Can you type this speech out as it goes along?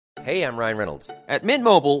Hey, I'm Ryan Reynolds. At Mint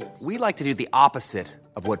Mobile, we like to do the opposite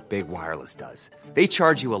of what Big Wireless does. They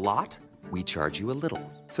charge you a lot, we charge you a little.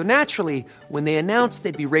 So naturally, when they announced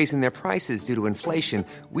they'd be raising their prices due to inflation,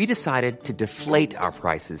 we decided to deflate our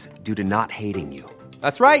prices due to not hating you.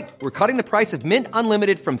 That's right. We're cutting the price of Mint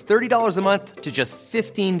Unlimited from $30 a month to just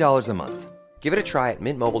 $15 a month. Give it a try at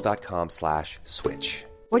mintmobile.com/switch.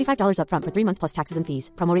 $45 up front for 3 months plus taxes and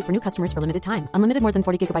fees. Promo rate for new customers for limited time. Unlimited more than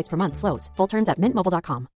 40 gigabytes per month. Slows full terms at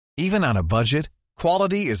mintmobile.com. Even on a budget,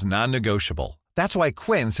 quality is non-negotiable. That's why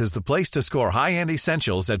Quince is the place to score high-end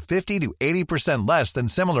essentials at 50 to 80% less than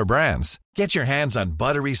similar brands. Get your hands on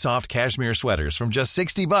buttery soft cashmere sweaters from just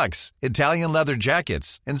 $60, Italian leather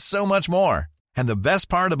jackets, and so much more. And the best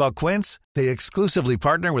part about Quince, they exclusively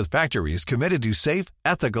partner with factories committed to safe,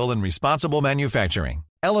 ethical, and responsible manufacturing.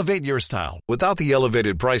 Elevate your style without the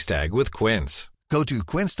elevated price tag with Quince. Go to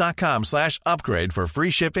quince.com/upgrade for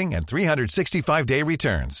free shipping and 365-day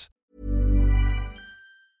returns.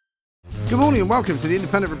 Good morning and welcome to the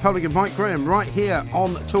Independent Republic of Mike Graham right here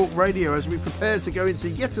on Talk Radio as we prepare to go into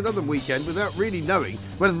yet another weekend without really knowing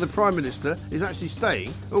whether the Prime Minister is actually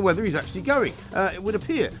staying or whether he's actually going. It would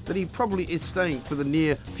appear that he probably is staying for the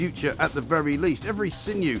near future at the very least. Every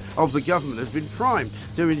sinew of the government has been primed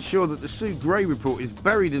to ensure that the Sue Gray report is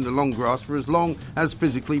buried in the long grass for as long as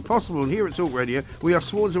physically possible. And here at Talk Radio, we are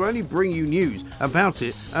sworn to only bring you news about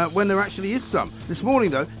it when there actually is some. This morning,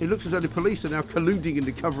 though, it looks as though the police are now colluding in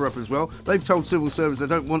the cover-up as well. They've told civil servants they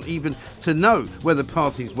don't want even to know whether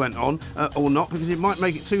parties went on or not because it might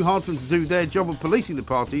make it too hard for them to do their job of policing the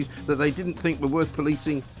parties that they didn't think were worth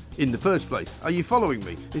policing in the first place. Are you following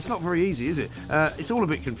me? It's not very easy, is it? It's all a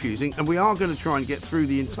bit confusing, and we are going to try and get through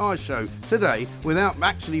the entire show today without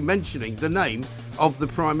actually mentioning the name of the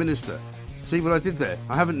Prime Minister. See what I did there?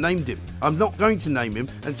 I haven't named him. I'm not going to name him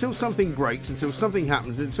until something breaks, until something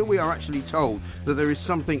happens, until we are actually told that there is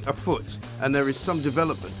something afoot and there is some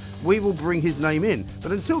development. We will bring his name in.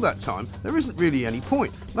 But until that time, there isn't really any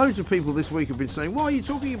point. Loads of people this week have been saying, why are you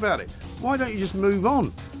talking about it? Why don't you just move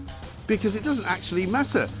on? Because it doesn't actually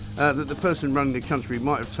matter that the person running the country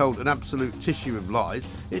might have told an absolute tissue of lies.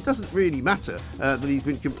 It doesn't really matter that he's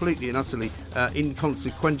been completely and utterly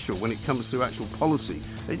inconsequential when it comes to actual policy.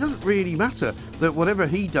 It doesn't really matter that whatever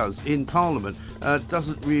he does in Parliament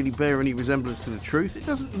doesn't really bear any resemblance to the truth. It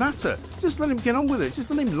doesn't matter. Just let him get on with it. Just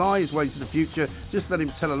let him lie his way to the future. Just let him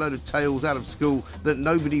tell a load of tales out of school that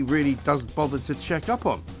nobody really does bother to check up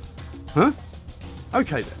on. Huh?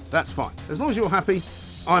 Okay then, that's fine. As long as you're happy,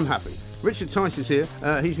 I'm happy. Richard Tice is here.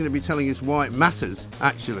 He's going to be telling us why it matters,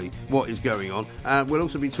 actually, what is going on. We'll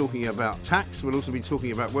also be talking about tax. We'll also be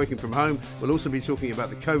talking about working from home. We'll also be talking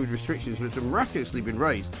about the COVID restrictions which have miraculously been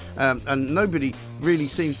raised. And nobody really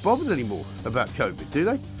seems bothered anymore about COVID, do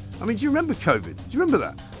they? I mean, do you remember COVID? Do you remember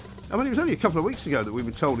that? I mean, it was only a couple of weeks ago that we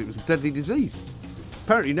were told it was a deadly disease.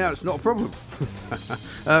 Apparently now it's not a problem.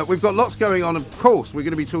 We've got lots going on, of course. We're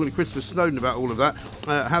going to be talking to Christopher Snowdon about all of that,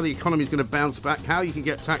 how the economy is going to bounce back, how you can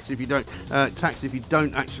get taxed if you don't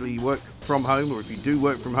actually work from home, or if you do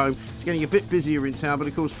work from home. It's getting a bit busier in town, but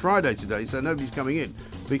of course Friday today, so nobody's coming in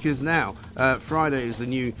because now Friday is the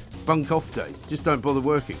new bunk off day. Just don't bother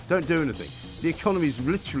working. Don't do anything. The economy is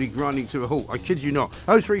literally grinding to a halt. I kid you not.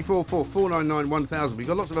 0344 499 1000. We've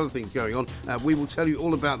got lots of other things going on. We will tell you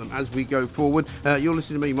all about them as we go forward. You're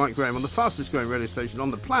listening to me, Mike Graham, on the fastest growing radio station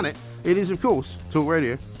on the planet. It is, of course, Talk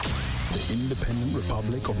Radio. The Independent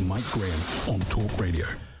Republic of Mike Graham on Talk Radio.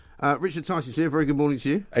 Richard Tice is here. Very good morning to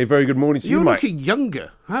you. A very good morning to you, Mike. You're looking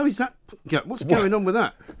younger. How is that? What's going on with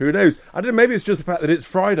that? Who knows? I don't know. Maybe it's just the fact that it's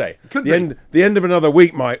Friday. Could the be. The end of another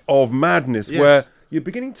week, Mike, of madness, Yes. where you're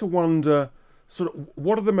beginning to wonder sort of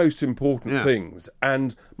what are the most important things.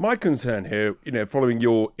 And my concern here, following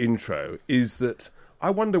your intro, is that I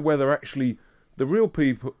wonder whether actually the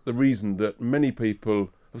reason that many people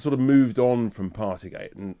have sort of moved on from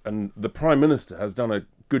Partygate, and the Prime Minister has done a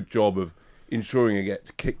good job of ensuring it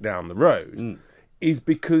gets kicked down the road, is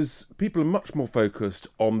because people are much more focused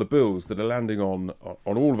on the bills that are landing on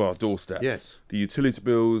all of our doorsteps. Yes. The utility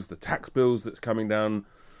bills, the tax bills that's coming down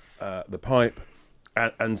the pipe,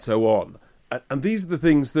 and so on. And these are the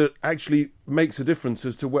things that actually makes a difference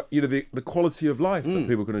as to what, the quality of life that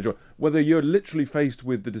people can enjoy. Whether you're literally faced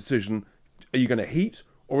with the decision, are you going to heat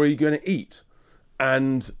or are you going to eat?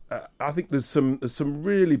 And I think there's some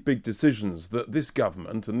really big decisions that this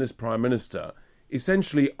government and this Prime Minister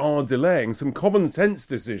essentially are delaying, some common sense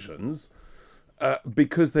decisions,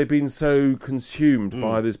 because they've been so consumed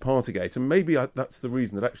by this Partygate. And maybe that's the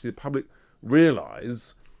reason that actually the public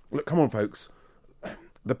realise, look, come on, folks,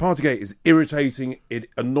 the Partygate is irritating, it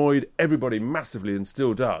annoyed everybody massively and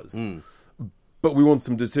still does. But we want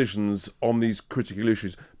some decisions on these critical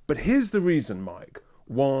issues. But here's the reason, Mike,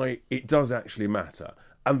 why it does actually matter.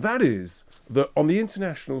 And that is that on the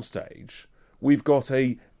international stage, we've got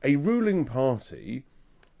a ruling party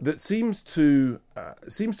that seems to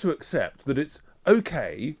accept that it's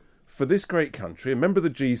okay for this great country, a member of the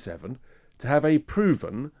G7, to have a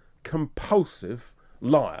proven, compulsive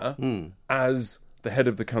liar as the head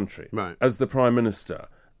of the country, as the Prime Minister.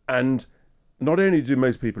 And not only do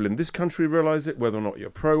most people in this country realise it, whether or not you're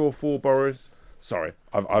pro or for Boris. Sorry,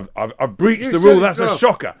 I've breached the rule. That's a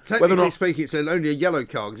shocker. Technically speaking, it's only a yellow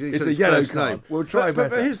card. It's a yellow card. Name. We'll try better.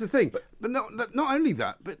 But here's the thing. But not only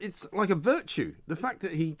that, but it's like a virtue. The fact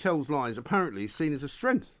that he tells lies apparently is seen as a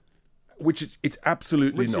strength. Which it's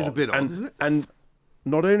absolutely not. Which is a bit odd, isn't it? And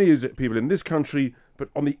not only is it people in this country, but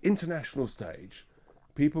on the international stage,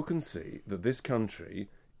 people can see that this country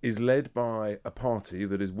is led by a party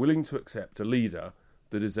that is willing to accept a leader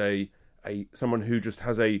that is someone who just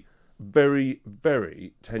has a very,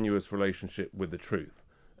 very tenuous relationship with the truth.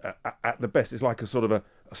 At the best, it's like a sort of a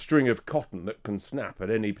string of cotton that can snap at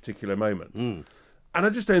any particular moment. And I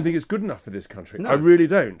just don't think it's good enough for this country. No. I really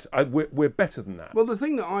don't. We're better than that. Well, the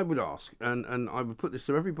thing that I would ask, and I would put this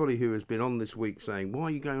to everybody who has been on this week saying, why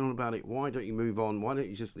are you going on about it? Why don't you move on? Why don't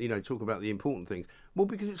you just, talk about the important things? Well,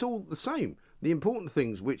 because it's all the same. The important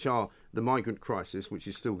things, which are the migrant crisis, which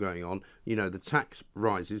is still going on, the tax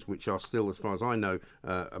rises, which are still, as far as I know,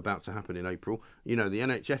 about to happen in April, the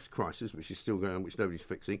NHS crisis, which is still going on, which nobody's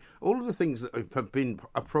fixing, all of the things that have been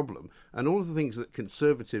a problem, and all of the things that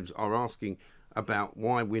Conservatives are asking about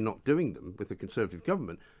why we're not doing them with the Conservative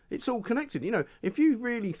government, it's all connected. If you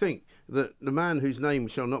really think that the man whose name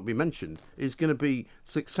shall not be mentioned is going to be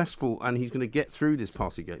successful and he's going to get through this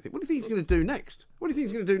Partygate thing, what do you think he's going to do next? What do you think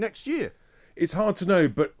he's going to do next year? It's hard to know,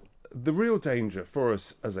 but the real danger for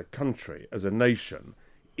us as a country, as a nation,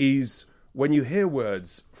 is when you hear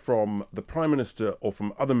words from the Prime Minister or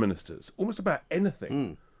from other ministers, almost about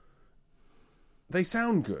anything. They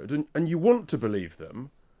sound good and you want to believe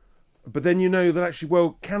them, but then you know that actually,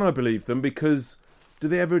 well, can I believe them? Because do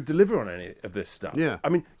they ever deliver on any of this stuff? Yeah. I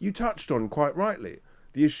mean, you touched on, quite rightly,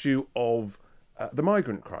 the issue of the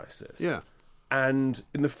migrant crisis. Yeah. And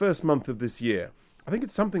in the first month of this year, I think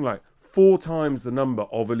it's something like 4 times the number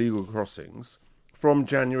of illegal crossings from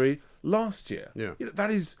January last year. Yeah.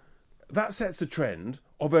 That sets a trend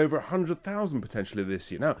of over 100,000 potentially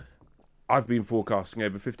this year. Now, I've been forecasting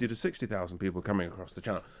over 50 to 60,000 people coming across the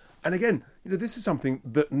channel. And again, this is something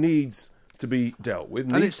that needs to be dealt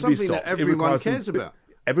with, and it's something that everyone cares about.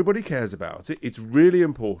 Everybody cares about it. It's really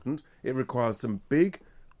important. It requires some big,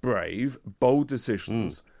 brave, bold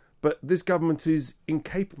decisions. But this government is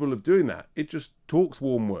incapable of doing that. It just talks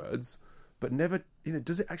warm words, but never,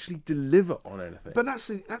 does it actually deliver on anything? But that's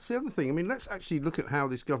the other thing. I mean, let's actually look at how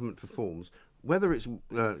this government performs, whether it's,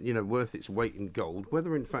 worth its weight in gold,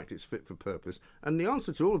 whether in fact it's fit for purpose. And the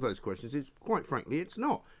answer to all of those questions is, quite frankly, it's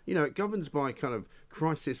not. It governs by kind of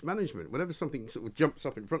crisis management. Whenever something sort of jumps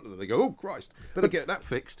up in front of them, they go, oh, Christ, better get that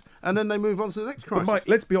fixed. And then they move on to the next crisis. But Mike,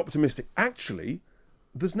 let's be optimistic. Actually,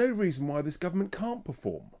 there's no reason why this government can't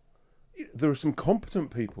perform. There are some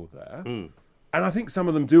competent people there, and I think some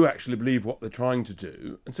of them do actually believe what they're trying to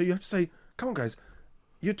do. And so you have to say, come on, guys,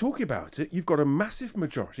 you're talking about it. You've got a massive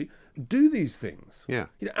majority. Do these things. Yeah.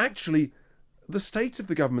 Actually, the state of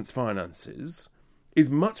the government's finances is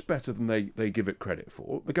much better than they give it credit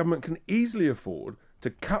for. The government can easily afford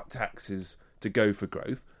to cut taxes to go for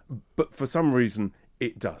growth, but for some reason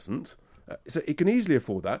it doesn't. So it can easily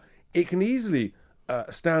afford that. It can easily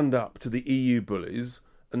stand up to the EU bullies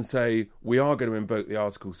and say, we are going to invoke the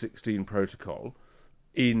Article 16 protocol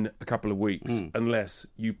in a couple of weeks unless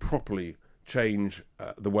you properly change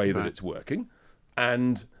the way that it's working.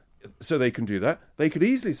 And so they can do that. They could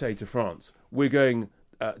easily say to France, we're going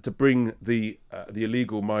to bring the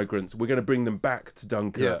illegal migrants, we're going to bring them back to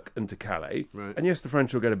Dunkirk and to Calais. Right. And yes, the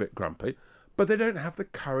French will get a bit grumpy, but they don't have the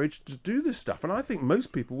courage to do this stuff. And I think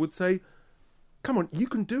most people would say, come on, you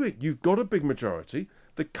can do it. You've got a big majority.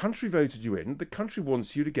 The country voted you in. The country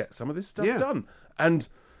wants you to get some of this stuff done. And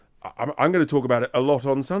I'm going to talk about it a lot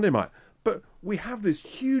on Sunday, Mike. But we have this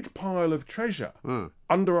huge pile of treasure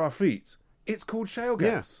under our feet. It's called shale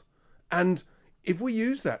gas. And if we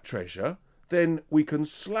use that treasure, then we can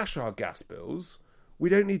slash our gas bills. We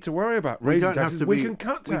don't need to worry about raising taxes. We can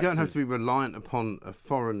cut taxes. We don't have to be reliant upon a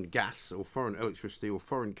foreign gas or foreign electricity or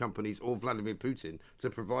foreign companies or Vladimir Putin to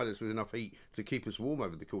provide us with enough heat to keep us warm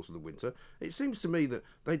over the course of the winter. It seems to me that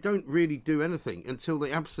they don't really do anything until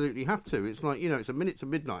they absolutely have to. It's like, it's a minute to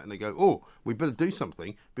midnight and they go, oh, we better do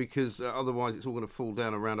something because otherwise it's all going to fall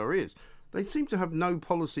down around our ears. They seem to have no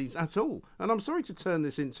policies at all. And I'm sorry to turn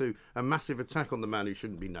this into a massive attack on the man who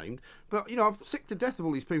shouldn't be named, but, I'm sick to death of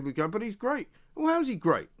all these people who go, but he's great. Well, how's he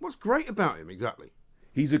great? What's great about him exactly?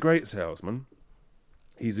 He's a great salesman.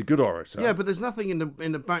 He's a good orator. Yeah, but there's nothing in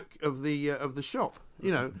the back of the shop.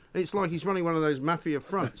 It's like he's running one of those mafia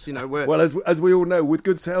fronts. Where well, as we all know, with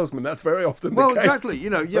good salesmen, that's very often the case. Well, exactly.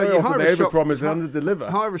 Very you often hire they a shop, overpromise and underdeliver.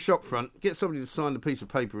 Hire a shop front, get somebody to sign the piece of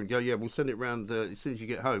paper, and go, yeah, we'll send it round as soon as you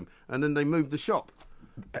get home, and then they move the shop.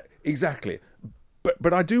 Exactly.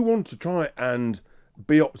 But I do want to try and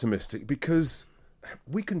be optimistic because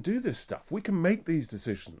we can do this stuff. We can make these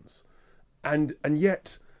decisions, and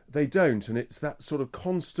yet they don't, and it's that sort of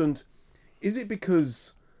constant. Is it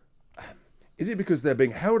because they're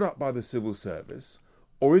being held up by the civil service,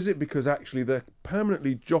 or is it because actually they're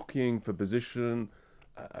permanently jockeying for position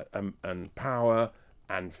and power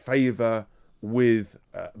and favour with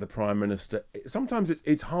the Prime Minister? Sometimes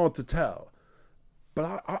it's hard to tell,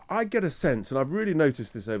 but I get a sense, and I've really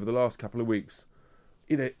noticed this over the last couple of weeks.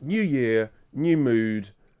 New year, new mood.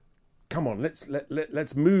 Come on,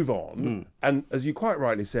 let's move on. And as you quite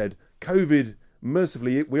rightly said, COVID,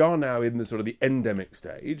 mercifully, we are now in the sort of the endemic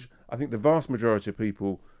stage. I think the vast majority of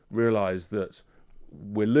people realise that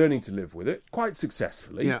we're learning to live with it quite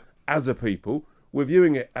successfully as a people. We're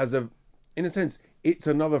viewing it as in a sense, it's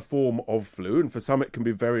another form of flu, and for some it can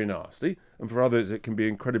be very nasty, and for others it can be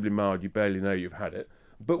incredibly mild. You barely know you've had it,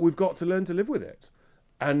 but we've got to learn to live with it.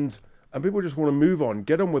 And people just want to move on,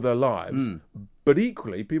 get on with their lives. But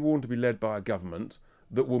equally, people want to be led by a government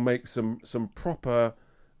that will make some proper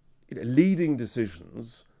leading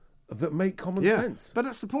decisions that make common sense. But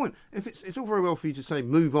that's the point. If it's all very well for you to say,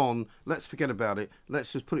 move on, let's forget about it,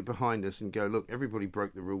 let's just put it behind us and go, look, everybody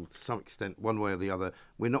broke the rule to some extent, one way or the other.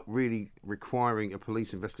 We're not really requiring a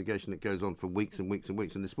police investigation that goes on for weeks and weeks and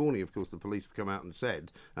weeks. And this morning, of course, the police have come out and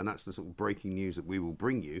said, and that's the sort of breaking news that we will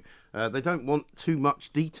bring you, they don't want too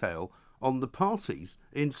much detail on the parties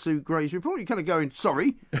in Sue Gray's report. You're kind of going,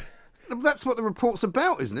 sorry, that's what the report's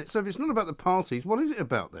about, isn't it? So if it's not about the parties, what is it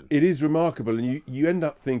about then? It is remarkable, and you end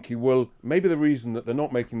up thinking, well, maybe the reason that they're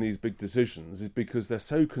not making these big decisions is because they're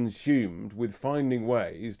so consumed with finding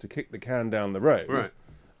ways to kick the can down the road. Right.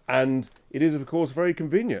 And it is, of course, very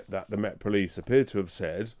convenient that the Met Police appear to have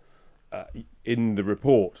said in the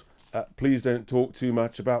report, please don't talk too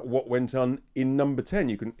much about what went on in number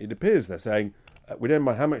 10. It appears they're saying, we don't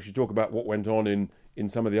mind how much you talk about what went on in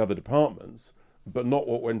some of the other departments, but not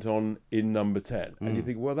what went on in number 10. And you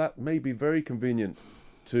think, well, that may be very convenient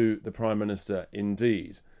to the Prime Minister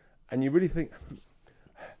indeed. And you really think,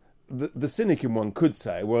 the cynic in one could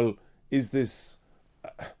say, well, is this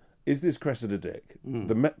Cressida Dick,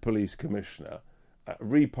 the Met Police Commissioner,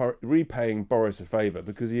 repaying Boris a favour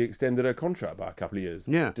because he extended her contract by a couple of years,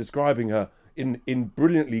 describing her in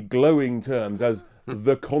brilliantly glowing terms as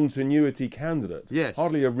the continuity candidate. Yes.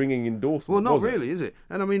 Hardly a ringing endorsement. Well, not really, is it?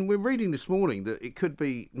 And I mean, we're reading this morning that it could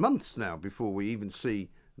be months now before we even see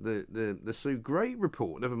the Sue Gray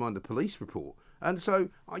report, never mind the police report. And so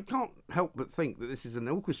I can't help but think that this is an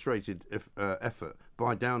orchestrated effort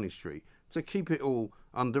by Downing Street to keep it all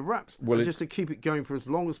under wraps, and just to keep it going for as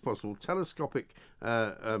long as possible, telescopic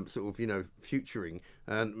sort of, futuring,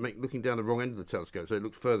 and looking down the wrong end of the telescope so it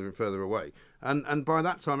looks further and further away. And by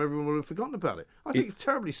that time, everyone will have forgotten about it. I think it's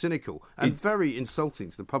terribly cynical and very insulting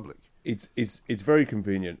to the public. It's very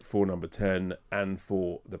convenient for number 10 and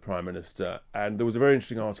for the Prime Minister. And there was a very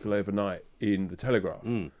interesting article overnight in The Telegraph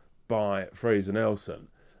by Fraser Nelson,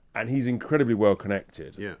 and he's incredibly well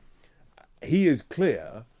connected. Yeah. He is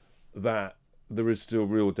clear that there is still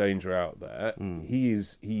real danger out there.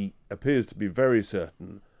 He appears to be very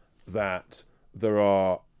certain that there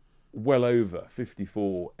are well over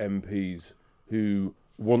 54 MPs who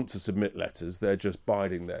want to submit letters. They're just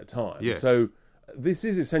biding their time. Yes. So this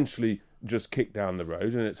is essentially just kicked down the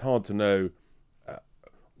road, and it's hard to know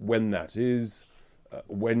when that is.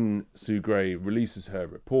 When Sue Gray releases her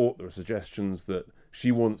report, there are suggestions that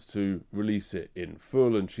she wants to release it in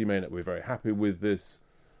full, and she may not be very happy with this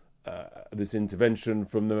intervention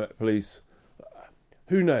from the Met Police.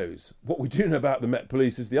 Who knows? What we do know about the Met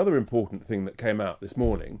Police is the other important thing that came out this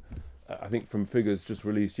morning, I think from figures just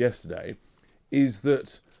released yesterday, is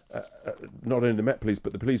that not only the Met Police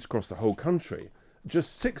but the police across the whole country,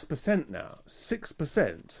 just 6% now,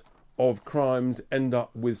 6% of crimes end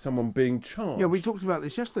up with someone being charged. Yeah, we talked about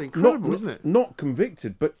this yesterday. Incredible, isn't it? Not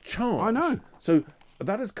convicted, but charged. I know. So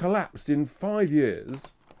that has collapsed in 5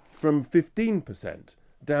 years from 15%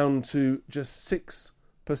 down to just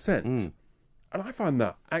 6%. And I find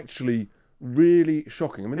that actually really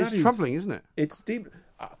shocking. I mean, it's troubling, isn't it? It's deep.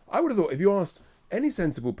 I would have thought if you asked any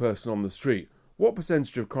sensible person on the street, what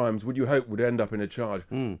percentage of crimes would you hope would end up in a charge?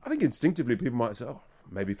 I think instinctively people might say, oh,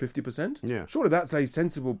 maybe 50%. Yeah. Surely that's a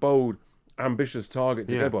sensible, bold, ambitious target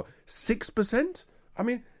to Yeah. go by. 6%? I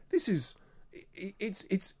mean, this is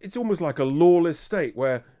it's almost like a lawless state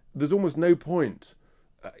where there's almost no point,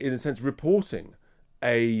 in a sense, reporting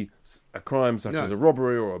a crime such as a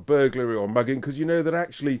robbery or a burglary or mugging, because you know that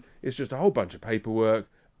actually it's just a whole bunch of paperwork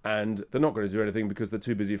and they're not going to do anything because they're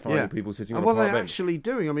too busy finding people sitting on a what park are they bench. actually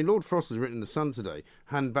doing? I mean, Lord Frost has written in The Sun today,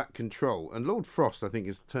 hand back control. And Lord Frost, I think,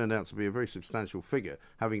 has turned out to be a very substantial figure,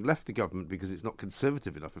 having left the government because it's not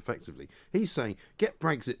conservative enough, effectively. He's saying, get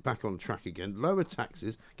Brexit back on track again, lower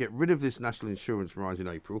taxes, get rid of this national insurance rise in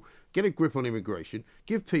April, get a grip on immigration,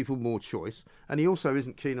 give people more choice. And he also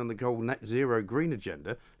isn't keen on the whole net zero green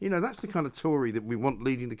agenda. You know, that's the kind of Tory that we want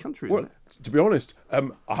leading the country, Well, isn't it? to be honest,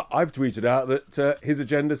 I've tweeted out that his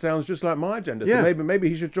agenda sounds just like my agenda. Yeah. So maybe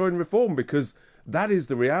he should join Reform, because that is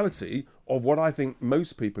the reality of what I think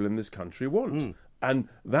most people in this country want. And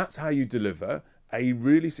that's how you deliver a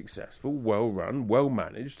really successful, well-run,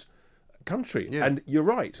 well-managed country. Yeah. And you're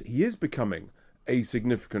right, he is becoming a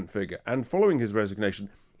significant figure. And following his resignation,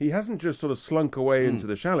 he hasn't just sort of slunk away into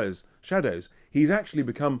the shadows. He's actually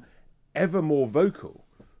become ever more vocal,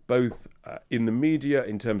 both in the media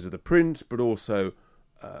in terms of the print, but also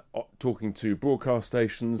talking to broadcast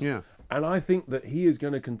stations. Yeah. And I think that he is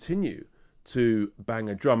going to continue to bang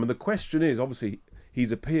a drum. And the question is, obviously,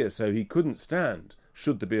 he's a peer, so he couldn't stand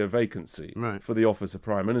should there be a vacancy for the office of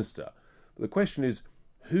Prime Minister. But the question is,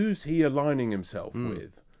 who's he aligning himself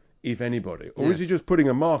with, if anybody? Or is he just putting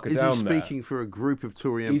a marker down there? Is he speaking for a group of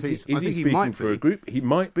Tory MPs? Is he speaking for a group? He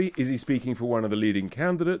might be. Is he speaking for one of the leading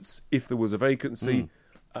candidates if there was a vacancy?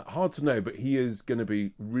 Hard to know, but he is going to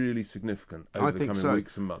be really significant over the coming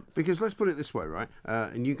weeks and months. Because let's put it this way, right?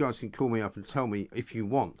 And you guys can call me up and tell me, if you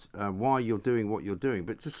want, why you're doing what you're doing.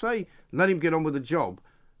 But to say, let him get on with the job,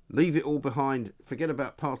 leave it all behind, forget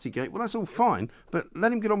about Partygate, well, that's all fine. But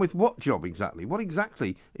let him get on with what job exactly? What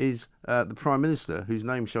exactly is the Prime Minister, whose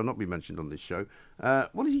name shall not be mentioned on this show,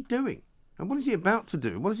 what is he doing? And what is he about to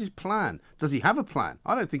do? What is his plan? Does he have a plan?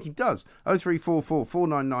 I don't think he does. 0344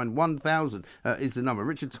 499 1000 is the number.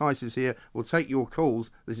 Richard Tice is here. We'll take your calls.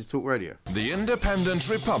 This is Talk Radio. The Independent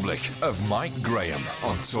Republic of Mike Graham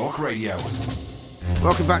on Talk Radio.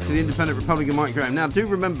 Welcome back to the Independent Republic of Mike Graham. Now, do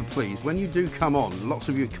remember, please, when you do come on, lots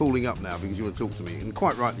of you are calling up now because you want to talk to me, and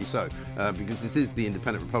quite rightly so, because this is the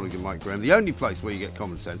Independent Republic of Mike Graham, the only place where you get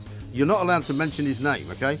common sense. You're not allowed to mention his name,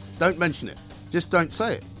 OK? Don't mention it. Just don't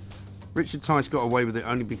say it. Richard Tice got away with it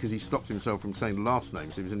only because he stopped himself from saying the last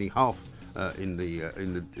name, so he was only half in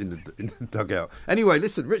the dugout. Anyway,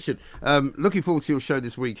 listen, Richard, looking forward to your show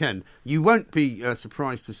this weekend. You won't be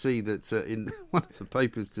surprised to see that in one of the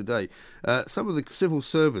papers today, some of the civil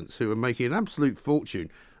servants who are making an absolute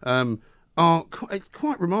fortune it's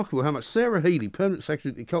quite remarkable how much Sarah Healy, Permanent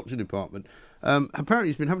Secretary of the Culture Department, apparently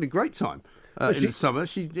has been having a great time. In the summer,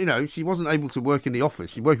 she wasn't able to work in the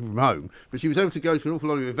office. She's working from home, but she was able to go to an awful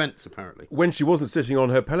lot of events, apparently. When she wasn't sitting on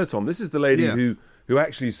her Peloton. This is the lady who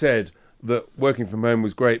actually said that working from home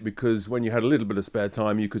was great because when you had a little bit of spare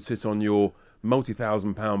time, you could sit on your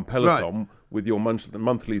multi-thousand-pound Peloton with your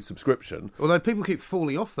monthly subscription. Although people keep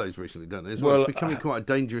falling off those recently, don't they? Well, it's becoming quite a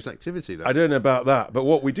dangerous activity, though. I don't know about that, but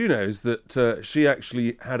what we do know is that she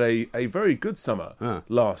actually had a very good summer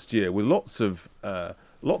last year with lots of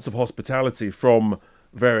hospitality from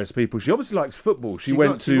various people. She obviously likes football. She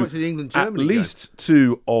went to the England-Germany at least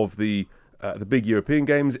two of the big European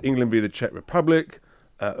games, England v the Czech Republic.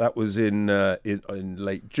 That was in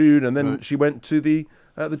late June, and then she went to the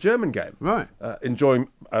German game, enjoying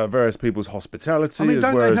various people's hospitality. I mean,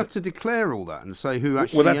 don't they have to declare all that and say who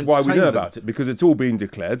actually? Well, that's why we know about it, because it's all been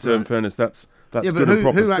declared. So, in fairness, that's good and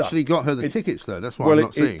proper who stuff. actually got her the tickets, though? That's what I'm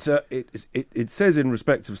not seeing. It says in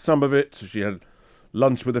respect of some of it, she had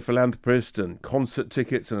lunch with a philanthropist and concert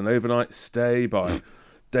tickets and an overnight stay by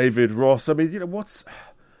David Ross. I mean,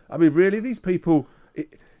 really, these people.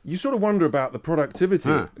 You sort of wonder about the productivity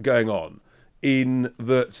going on, in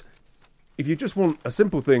that if you just want a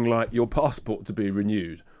simple thing like your passport to be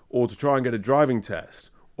renewed or to try and get a driving test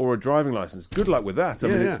or a driving license, good luck with that. I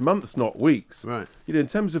mean, it's months, not weeks. Right. In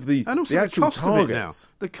terms of the and also the actual cost targets. Of it now.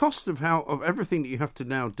 The cost of everything that you have to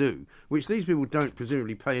now do, which these people don't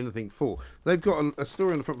presumably pay anything for. They've got a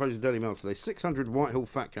story on the front page of the Daily Mail today. 600 Whitehall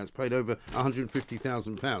fat cats paid over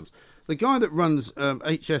 £150,000. The guy that runs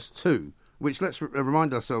HS2, which, let's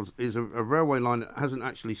remind ourselves, is a railway line that hasn't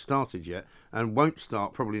actually started yet and won't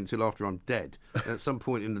start probably until after I'm dead, at some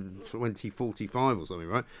point in the 2045 or something,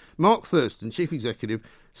 right? Mark Thurston, Chief Executive,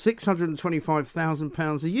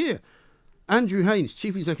 £625,000 a year. Andrew Haynes,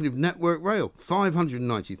 Chief Executive, Network Rail,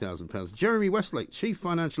 £590,000. Jeremy Westlake, Chief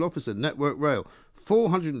Financial Officer, Network Rail,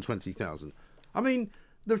 $420,000. I mean,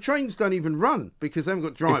 the trains don't even run because they haven't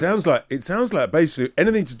got drivers. It sounds like basically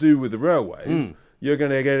anything to do with the railways. You're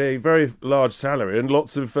going to get a very large salary, and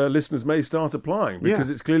lots of listeners may start applying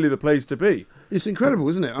because it's clearly the place to be. It's incredible,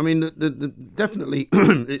 isn't it? I mean, definitely,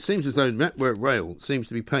 it seems as though Network Rail seems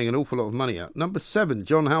to be paying an awful lot of money out. Number 7,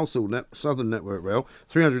 John Halsall, Southern Network Rail,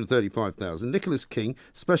 $335,000. Nicholas King,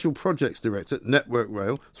 Special Projects Director, Network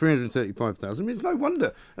Rail, $335,000. I mean, it's no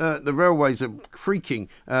wonder the railways are creaking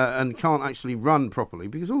and can't actually run properly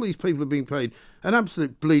because all these people are being paid an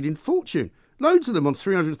absolute bleeding fortune. Loads of them on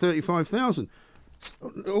 $335,000.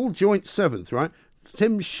 All joint 7th, right?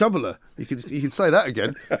 Tim Shoveler, you can say that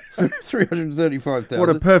again. $335,000. What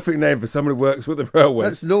a perfect name for someone who works with the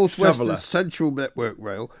railways. That's North Western Central Network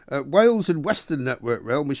Rail. Wales and Western Network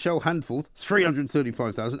Rail, Michelle Handforth,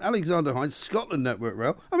 $335,000. Alexander Hines, Scotland Network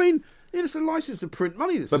Rail. I mean, it's a licence to print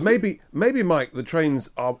money. But maybe, Mike, the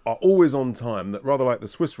trains are always on time. That rather like the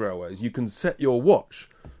Swiss railways, you can set your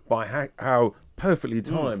watch by how perfectly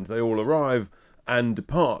timed they all arrive and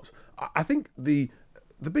depart. I think the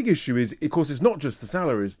big issue is, of course, it's not just the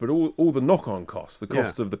salaries, but all the knock-on costs, the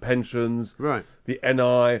cost of the pensions, right, the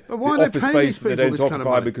NI, the office space that they don't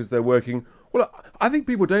occupy because they're working. Well, I think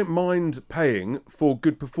people don't mind paying for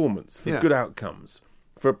good performance, for good outcomes,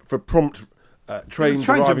 for prompt trains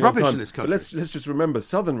arriving on time. But let's just remember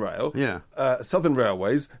Southern Rail, Southern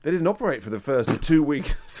Railways, they didn't operate for the first 2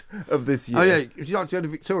 weeks of this year. Oh yeah, if you like to go to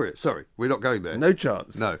Victoria, sorry, we're not going there. No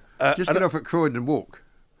chance. No, just get off at Croydon and walk.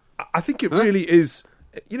 I think it really is.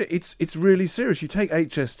 It's really serious. You take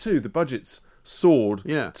HS2, the budget's soared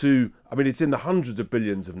to. I mean, it's in the hundreds of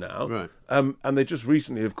billions of now. Right. And they just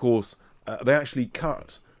recently, of course, they actually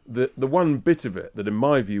cut the one bit of it that, in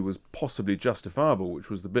my view, was possibly justifiable,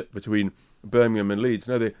 which was the bit between Birmingham and Leeds.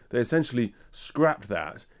 No, they essentially scrapped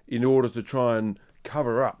that in order to try and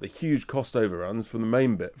cover up the huge cost overruns from the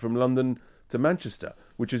main bit from London to Manchester,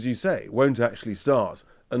 which, as you say, won't actually start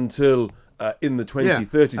until in the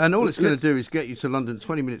 2030s. And all it's going to do is get you to London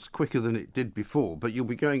 20 minutes quicker than it did before, but you'll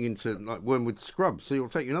be going into like Wormwood Scrubs, so it'll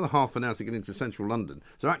take you another half an hour to get into central London.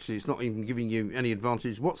 So actually it's not even giving you any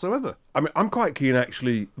advantage whatsoever. I mean, I'm quite keen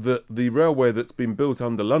actually that the railway that's been built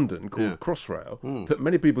under London called Crossrail, that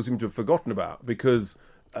many people seem to have forgotten about because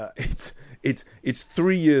it's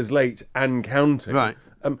 3 years late and counting. Right.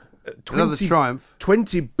 Another triumph.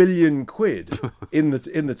 20 billion quid in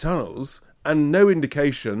the tunnels, and no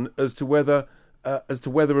indication as to whether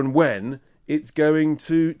and when it's going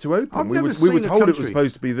to open. We were told it was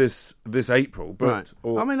supposed to be this April, but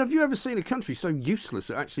I mean, have you ever seen a country so useless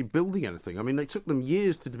at actually building anything? I mean, they took them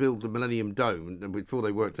years to build the Millennium Dome before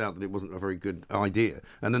they worked out that it wasn't a very good idea,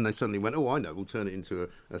 and then they suddenly went, "Oh, I know, we'll turn it into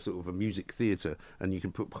a sort of a music theatre, and you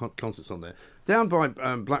can put concerts on there." Down by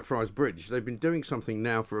Blackfriars Bridge, they've been doing something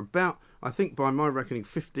now for about, I think, by my reckoning,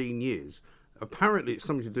 15 years. Apparently, it's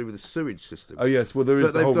something to do with the sewage system. Oh yes, well there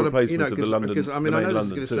is the whole replacement of the London. Because I mean, I know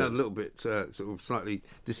London this is going to sound a little bit sort of slightly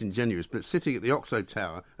disingenuous, but sitting at the Oxo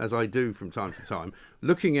Tower, as I do from time to time,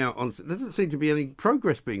 looking out on, there doesn't seem to be any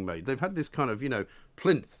progress being made. They've had this kind of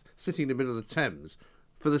plinth sitting in the middle of the Thames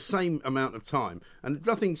for the same amount of time, and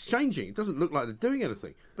nothing's changing. It doesn't look like they're doing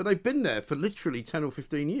anything, but they've been there for literally 10 or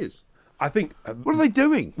 15 years. I think. What are they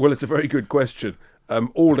doing? Well, it's a very good question.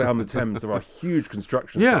 All down the Thames, there are huge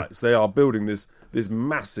construction sites. They are building this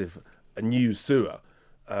massive new sewer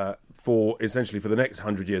for the next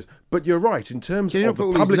 100 years. But you're right in terms of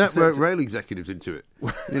the public sector. Network Rail executives into it,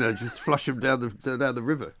 just flush them down the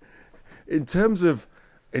river. In terms of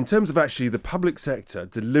actually the public sector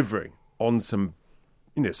delivering on some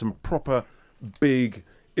proper big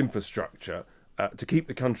infrastructure to keep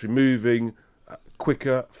the country moving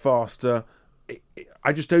quicker, faster.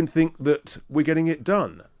 I just don't think that we're getting it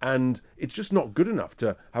done, and it's just not good enough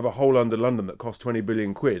to have a whole under London that costs 20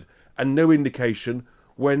 billion quid and no indication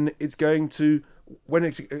when it's going to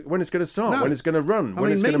start, when it's going to run,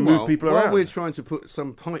 when it's going to move people around. While we're trying to put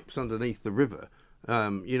some pipes underneath the river,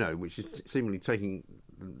 which is seemingly taking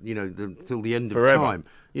till the end of time.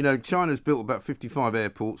 China's built about 55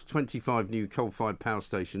 airports, 25 new coal-fired power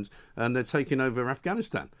stations, and they're taking over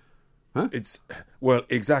Afghanistan. Huh?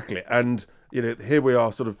 Exactly, and here we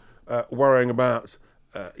are sort of worrying about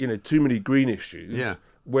too many green issues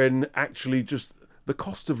when actually just the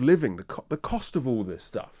cost of living, the cost of all this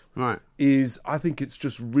stuff is, I think it's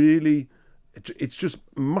just really, it's just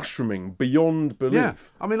mushrooming beyond belief. Yeah,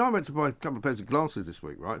 I mean, I went to buy a couple of pairs of glasses this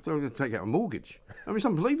week, right? So I'm going to take out a mortgage. I mean, it's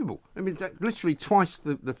unbelievable. I mean, it's literally twice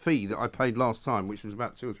the fee that I paid last time, which was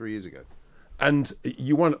about 2 or 3 years ago. And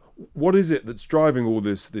you wonder, what is it that's driving all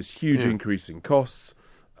this huge increase in costs?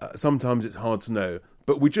 Sometimes it's hard to know.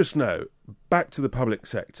 But we just know, back to the public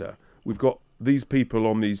sector, we've got these people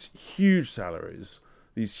on these huge salaries,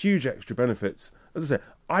 these huge extra benefits. As I say,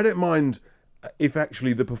 I don't mind if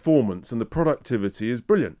actually the performance and the productivity is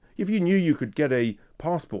brilliant. If you knew you could get a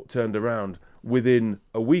passport turned around within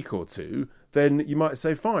a week or two, then you might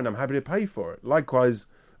say, fine, I'm happy to pay for it. Likewise,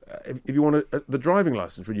 if you want the driving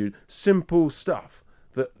licence renewed, simple stuff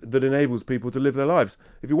that enables people to live their lives.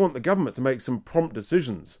 If you want the government to make some prompt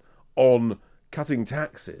decisions on cutting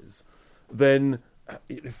taxes, then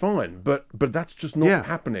fine. But that's just not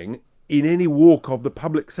happening in any walk of the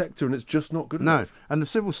public sector, and it's just not good enough. No, and the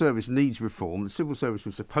civil service needs reform. The civil service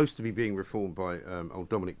was supposed to be being reformed by old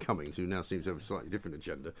Dominic Cummings, who now seems to have a slightly different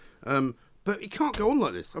agenda. But it can't go on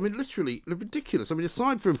like this. I mean, literally ridiculous. I mean,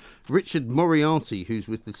 aside from Richard Moriarty, who's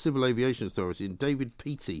with the Civil Aviation Authority, and David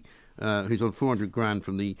Peaty, who's on 400 grand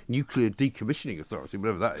from the Nuclear Decommissioning Authority,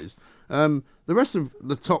 whatever that is, the rest of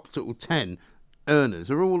the top sort of 10 earners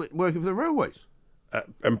are all working for the railways.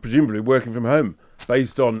 And presumably working from home,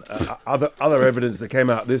 based on other evidence that came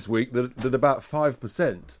out this week that about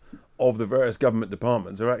 5% of the various government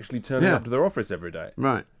departments are actually turning up to their office every day.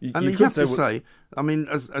 Right. You have to say, I mean,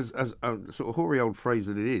 as a sort of hoary old phrase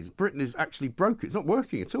that it is, Britain is actually broken. It's not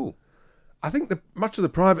working at all. I think much of the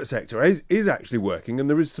private sector is actually working, and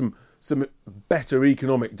there is some better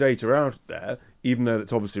economic data out there, even though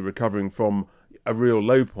it's obviously recovering from a real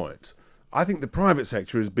low point. I think the private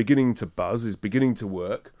sector is beginning to buzz, is beginning to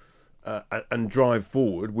work and drive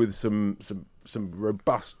forward with some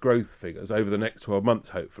robust growth figures over the next 12 months,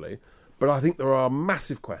 hopefully. But I think there are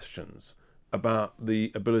massive questions about the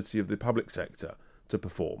ability of the public sector to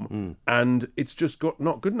perform, and it's just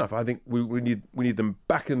not good enough. I think we need them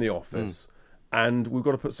back in the office. And we've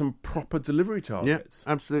got to put some proper delivery targets.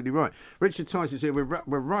 Yeah, absolutely right. Richard Tice is here. We're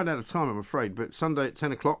right out of time, I'm afraid, but Sunday at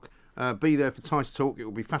 10 o'clock. Be there for Tice Talk. It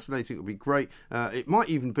will be fascinating. It will be great. It might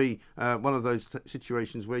even be one of those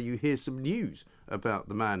situations where you hear some news about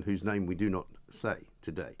the man whose name we do not say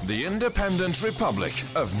today. The Independent Republic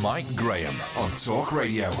of Mike Graham on Talk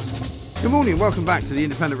Radio. Good morning, welcome back to the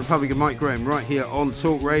Independent Republic of Mike Graham right here on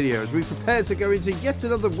Talk Radio as we prepare to go into yet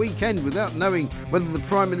another weekend without knowing whether the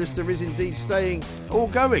Prime Minister is indeed staying or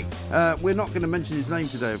going. We're not going to mention his name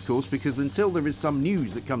today, of course, because until there is some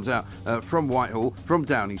news that comes out from Whitehall, from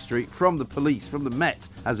Downing Street, from the police, from the Met,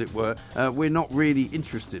 as it were, we're not really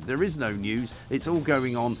interested. There is no news. It's all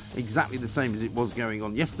going on exactly the same as it was going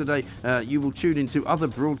on yesterday. You will tune into other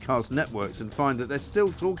broadcast networks and find that they're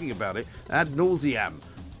still talking about it ad nauseam.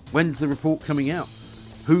 When's the report coming out?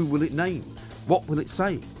 Who will it name? What will it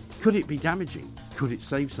say? Could it be damaging? Could it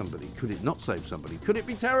save somebody? Could it not save somebody? Could it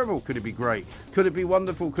be terrible? Could it be great? Could it be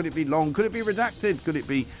wonderful? Could it be long? Could it be redacted? Could it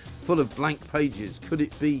be full of blank pages? Could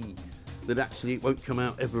it be that actually it won't come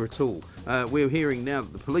out ever at all? We're hearing now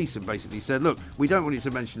that the police have basically said, look, we don't want you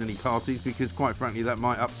to mention any parties because, quite frankly, that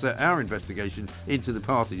might upset our investigation into the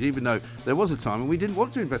parties, even though there was a time when we didn't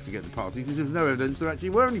want to investigate the parties because there was no evidence there actually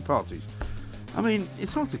were any parties. I mean,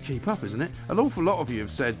 it's hard to keep up, isn't it? An awful lot of you have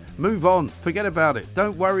said, move on, forget about it,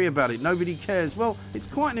 don't worry about it, nobody cares. Well, it's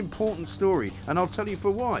quite an important story, and I'll tell you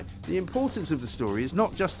for why. The importance of the story is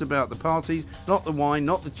not just about the parties, not the wine,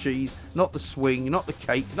 not the cheese, not the swing, not the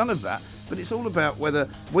cake, none of that, but it's all about whether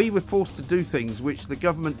we were forced to do things which the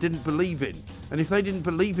government didn't believe in. And if they didn't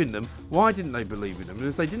believe in them, why didn't they believe in them? And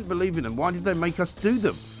if they didn't believe in them, why did they make us do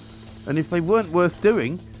them? And if they weren't worth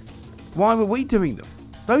doing, why were we doing them?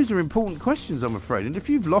 Those are important questions, I'm afraid. And if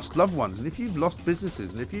you've lost loved ones, and if you've lost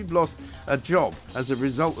businesses, and if you've lost a job as a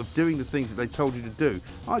result of doing the things that they told you to do,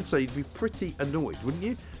 I'd say you'd be pretty annoyed, wouldn't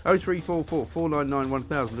you? 0344 499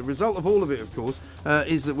 1000. The result of all of it, of course,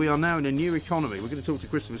 is that we are now in a new economy. We're going to talk to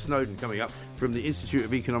Christopher Snowdon coming up from the Institute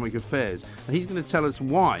of Economic Affairs, and he's going to tell us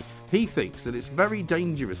why he thinks that it's very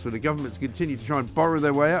dangerous for the government to continue to try and borrow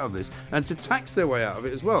their way out of this and to tax their way out of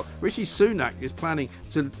it as well. Rishi Sunak is planning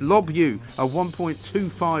to lob you a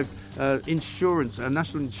 1.25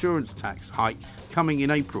 national insurance tax hike coming in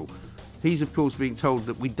April. He's, of course, being told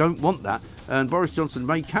that we don't want that, and Boris Johnson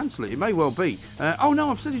may cancel it. It may well be. Oh,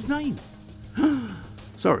 no, I've said his name.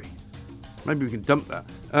 Sorry. Maybe we can dump that.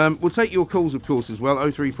 We'll take your calls, of course, as well,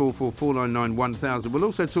 0344 499 1000. We'll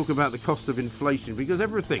also talk about the cost of inflation, because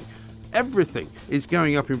everything is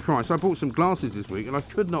going up in price. I bought some glasses this week, and I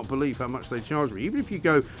could not believe how much they charge me. Even if you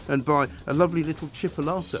go and buy a lovely little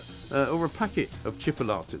chipolata or a packet of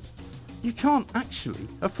chipolatas, you can't actually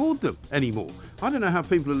afford them anymore. I don't know how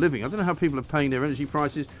people are living. I don't know how people are paying their energy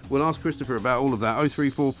prices. We'll ask Christopher about all of that.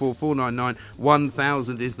 0344 499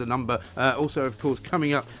 1000 is the number. Also, of course,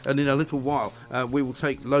 coming up, and in a little while, we will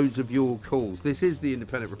take loads of your calls. This is the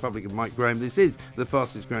Independent Republic of Mike Graham. This is the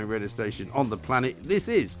fastest growing radio station on the planet. This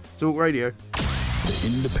is Talk Radio.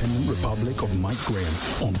 The Independent Republic of Mike Graham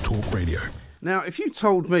on Talk Radio. Now, if you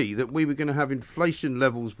told me that we were going to have inflation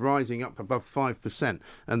levels rising up above 5%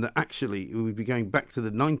 and that actually we would be going back to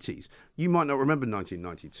the 90s, you might not remember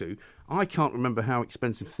 1992. I can't remember how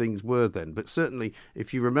expensive things were then, but certainly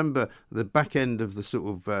if you remember the back end of the sort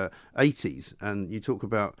of 80s and you talk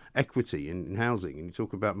about equity in housing and you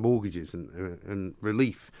talk about mortgages and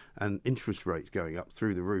relief and interest rates going up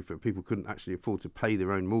through the roof and people couldn't actually afford to pay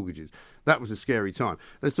their own mortgages, that was a scary time.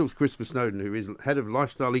 Let's talk to Christopher Snowdon, who is Head of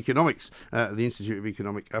Lifestyle Economics at the Institute of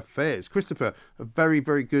Economic Affairs. Christopher, a very,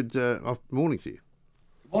 very good morning to you.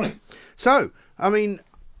 Good morning. So, I mean,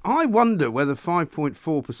 I wonder whether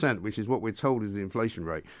 5.4%, which is what we're told is the inflation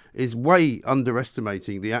rate, is way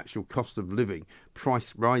underestimating the actual cost of living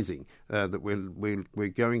price rising that we're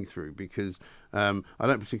going through. Because I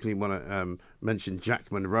don't particularly want to mention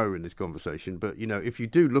Jack Monroe in this conversation, but you know, if you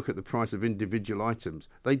do look at the price of individual items,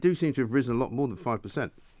 they do seem to have risen a lot more than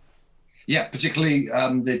 5%. Yeah, particularly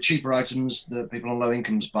the cheaper items that people on low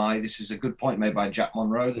incomes buy. This is a good point made by Jack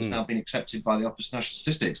Monroe that's now been accepted by the Office of National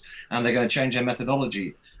Statistics, and they're going to change their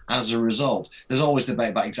methodology as a result. There's always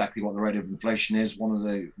debate about exactly what the rate of inflation is. One of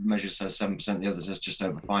the measures says 7%, the other says just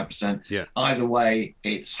over 5%. Yeah. Either way,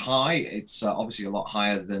 it's high. It's obviously a lot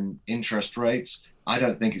higher than interest rates. I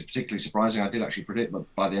don't think it's particularly surprising. I did actually predict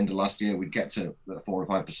that by the end of last year we'd get to 4 or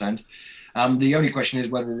 5%. The only question is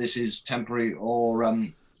whether this is temporary or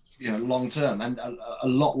long term, and a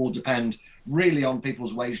lot will depend really on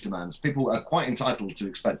people's wage demands. People are quite entitled to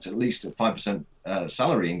expect at least a 5%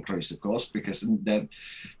 salary increase, of course, because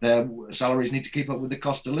their salaries need to keep up with the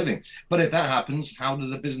cost of living. But if that happens, how do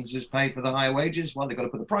the businesses pay for the higher wages? Well, they've got to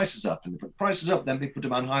put the prices up, and they put the prices up, then people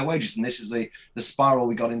demand higher wages, and this is the spiral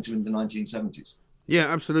we got into in the 1970s. Yeah,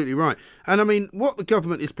 absolutely right. And I mean, what the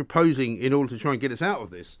government is proposing in order to try and get us out of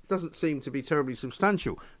this doesn't seem to be terribly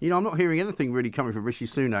substantial. You know, I'm not hearing anything really coming from Rishi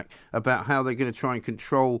Sunak about how they're going to try and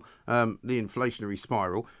control the inflationary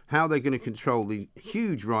spiral, how they're going to control the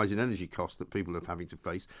huge rise in energy costs that people are having to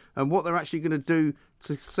face, and what they're actually going to do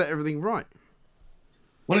to set everything right.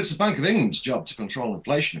 Well, it's the Bank of England's job to control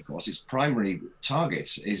inflation, of course. Its primary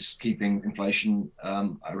target is keeping inflation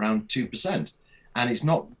around 2%. And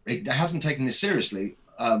it hasn't taken this seriously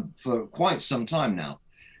for quite some time now.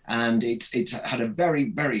 And it's had a very,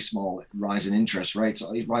 very small rise in interest rates.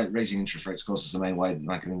 Raising interest rates, of course, is the main way that the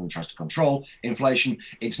Bank of England tries to control inflation.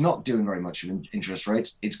 It's not doing very much of interest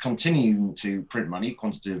rates. It's continuing to print money,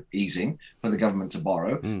 quantitative easing, for the government to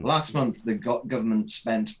borrow. Last month, the government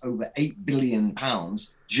spent over £8 billion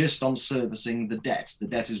just on servicing the debt. The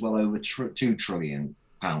debt is well over £2 trillion.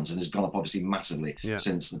 And has gone up obviously massively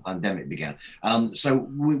since the pandemic began. So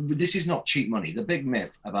this is not cheap money. The big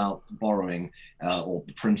myth about borrowing or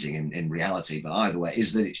printing in reality, but either way,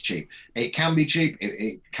 is that it's cheap. It can be cheap.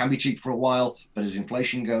 It can be cheap for a while, but as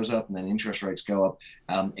inflation goes up and then interest rates go up,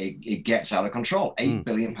 it gets out of control. £8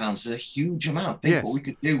 billion is a huge amount. Think what we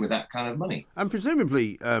could do with that kind of money. And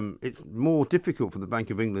presumably it's more difficult for the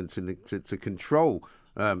Bank of England to control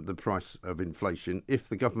the price of inflation if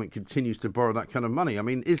the government continues to borrow that kind of money. I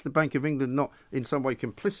mean, is the Bank of England not in some way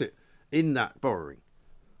complicit in that borrowing?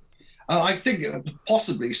 I think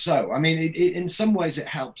possibly so. I mean, in some ways it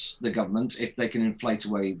helps the government if they can inflate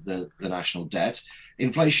away the national debt.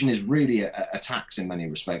 Inflation is really a tax in many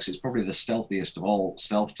respects. It's probably the stealthiest of all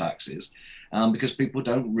stealth taxes because people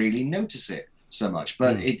don't really notice it so much,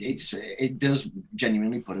 but it does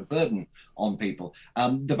genuinely put a burden on people.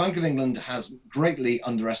 The Bank of England has greatly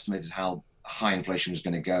underestimated how high inflation was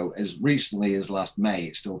going to go. As recently as last May,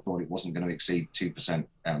 it still thought it wasn't going to exceed 2%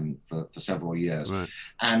 for several years. Right.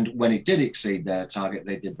 And when it did exceed their target,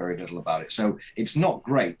 they did very little about it. So it's not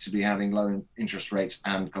great to be having low interest rates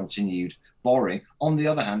and continued borrowing. On the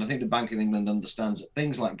other hand, I think the Bank of England understands that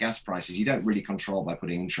things like gas prices, you don't really control by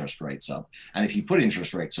putting interest rates up. And if you put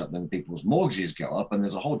interest rates up, then people's mortgages go up. And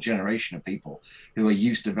there's a whole generation of people who are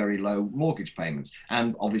used to very low mortgage payments.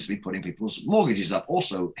 And obviously putting people's mortgages up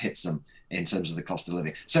also hits them in terms of the cost of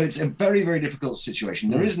living. So it's a very, very difficult situation.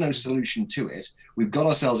 There is no solution to it. We've got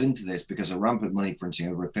ourselves into this because of rampant money printing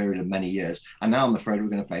over a period of many years, and now I'm afraid we're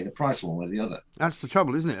going to pay the price one way or the other. That's the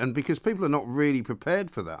trouble, isn't it? And because people are not really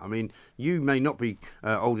prepared for that. I mean, you may not be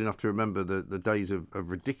old enough to remember the days of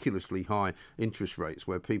ridiculously high interest rates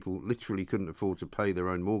where people literally couldn't afford to pay their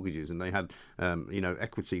own mortgages, and they had,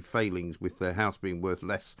 equity failings with their house being worth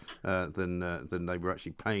less than they were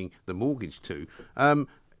actually paying the mortgage to.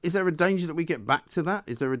 Is there a danger that we get back to that?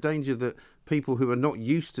 Is there a danger that people who are not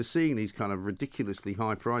used to seeing these kind of ridiculously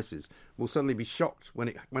high prices will suddenly be shocked when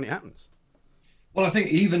it happens? Well, I think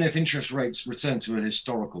even if interest rates return to a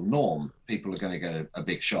historical norm, people are going to get a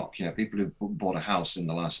big shock. People who bought a house in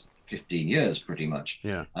the last 15 years pretty much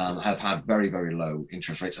have had very, very low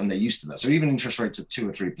interest rates, and they're used to that. So even interest rates of 2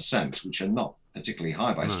 or 3%, which are not particularly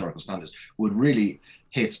high by historical standards, would really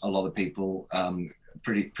hit a lot of people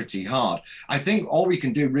pretty hard. I think all we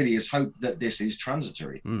can do really is hope that this is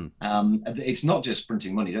transitory. It's not just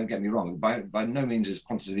printing money, don't get me wrong. By no means is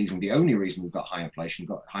quantitative easing the only reason we've got high inflation. We've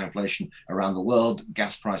got high inflation around the world.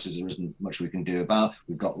 Gas prices, there isn't much we can do about.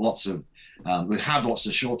 We've had lots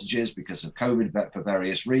of shortages because of COVID for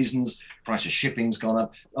various reasons. Price of shipping's gone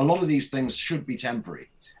up. A lot of these things should be temporary.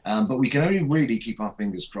 But we can only really keep our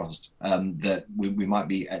fingers crossed that we might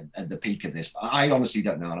be at the peak of this. I honestly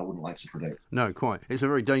don't know, and I wouldn't like to predict. No, quite. It's a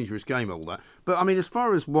very dangerous game, all that. But, I mean, as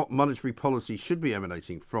far as what monetary policy should be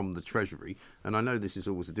emanating from the Treasury, and I know this is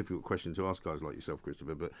always a difficult question to ask guys like yourself,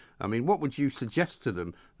 Christopher, but, I mean, what would you suggest to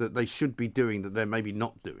them that they should be doing that they're maybe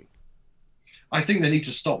not doing? I think they need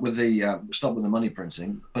to stop with the money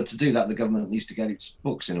printing, but to do that, the government needs to get its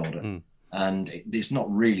books in order. And it's not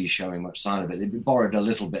really showing much sign of it. They borrowed a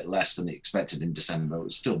little bit less than they expected in December. It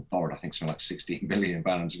was still borrowed, I think, something like £16 billion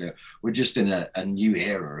ago. We're just in a new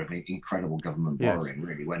era of incredible government borrowing,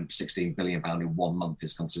 really, when £16 billion in 1 month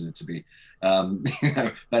is considered to be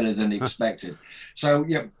better than expected. So,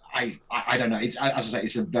 I don't know. It's, as I say,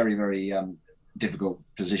 it's a very, very difficult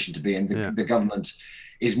position to be in. The government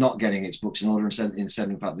is not getting its books in order. Instead,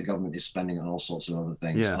 in fact, the government is spending on all sorts of other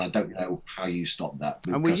things. And I don't know how you stop that.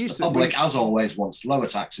 Because the public, as always, wants lower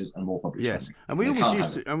taxes and more public spending. And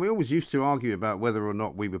we always used to argue about whether or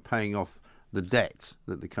not we were paying off the debt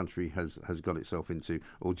that the country has got itself into,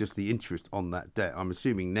 or just the interest on that debt. I'm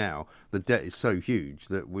assuming now the debt is so huge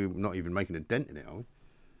that we're not even making a dent in it, are we?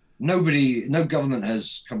 No government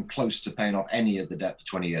has come close to paying off any of the debt for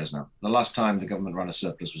 20 years now. The last time the government ran a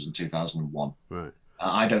surplus was in 2001. Right.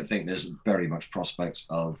 I don't think there's very much prospects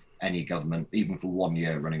of any government, even for 1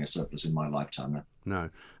 year, running a surplus in my lifetime. No.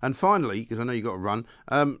 And finally, because I know you've got to run,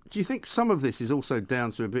 do you think some of this is also down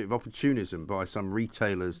to a bit of opportunism by some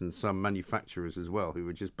retailers and some manufacturers as well, who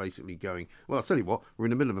are just basically going, well, I'll tell you what, we're in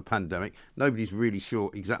the middle of a pandemic. Nobody's really sure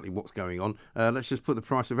exactly what's going on. Let's just put the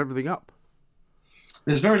price of everything up.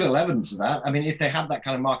 There's very little evidence of that. I mean, if they had that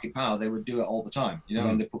kind of market power, they would do it all the time,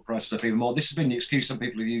 and they put prices up even more. This has been the excuse some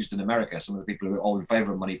people have used in America. Some of the people who are all in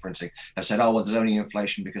favour of money printing have said, there's only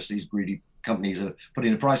inflation because these greedy companies are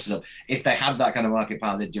putting the prices up. If they had that kind of market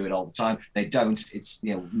power, they'd do it all the time. They don't. It's,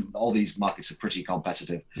 all these markets are pretty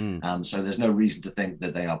competitive. So there's no reason to think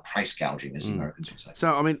that they are price gouging, as Americans would say.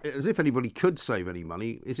 So, I mean, as if anybody could save any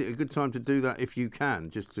money, is it a good time to do that if you can,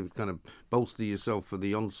 just to kind of bolster yourself for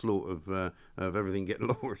the onslaught of everything getting a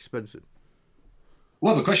lot more expensive?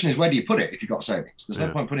 Well, the question is, where do you put it if you've got savings? There's no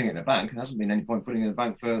point putting it in a bank. There hasn't been any point putting it in a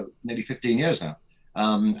bank for nearly 15 years now.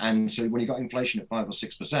 And so when you've got inflation at 5 or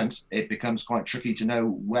 6%, it becomes quite tricky to know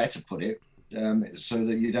where to put it so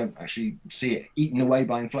that you don't actually see it eaten away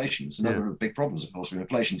by inflation. It's another of the big problems, of course, with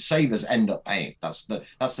inflation. Savers end up paying. That's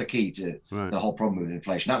the key to the whole problem with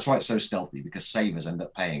inflation. That's why it's so stealthy, because savers end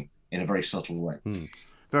up paying in a very subtle way.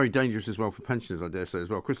 Very dangerous as well for pensioners, I dare say, as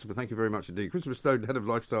well. Christopher, thank you very much indeed. Christopher Stone, Head of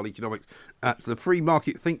Lifestyle Economics at the free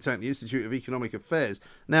market think tank, the Institute of Economic Affairs.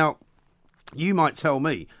 Now, you might tell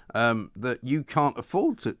me that you can't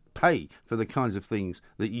afford to pay for the kinds of things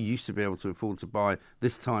that you used to be able to afford to buy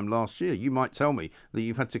this time last year. You might tell me that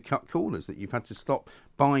you've had to cut corners, that you've had to stop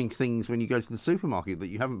buying things when you go to the supermarket, that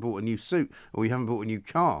you haven't bought a new suit, or you haven't bought a new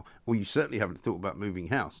car, or you certainly haven't thought about moving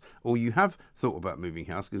house, or you have thought about moving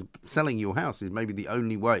house because selling your house is maybe the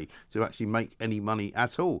only way to actually make any money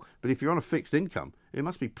at all. But if you're on a fixed income, it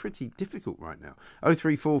must be pretty difficult right now.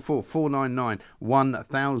 0344 499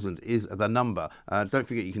 1000 is the number. Don't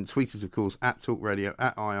forget you can tweet us, of course, at Talk Radio,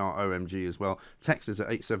 at IROMG as well. Text us at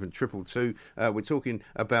 87222. We're talking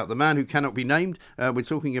about the man who cannot be named. We're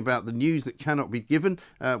talking about the news that cannot be given.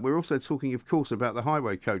 We're also talking, of course, about the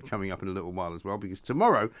highway code coming up in a little while as well, because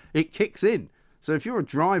tomorrow it kicks in. So if you're a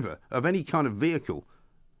driver of any kind of vehicle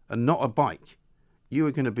and not a bike, you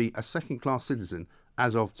are going to be a second-class citizen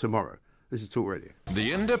as of tomorrow. This is Talk Radio.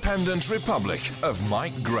 The Independent Republic of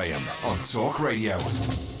Mike Graham on Talk Radio.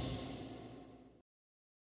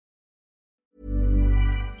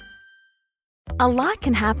 A lot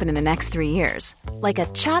can happen in the next 3 years. Like a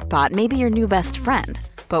chatbot may be your new best friend.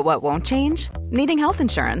 But what won't change? Needing health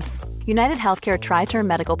insurance. United Healthcare Tri-Term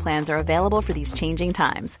Medical Plans are available for these changing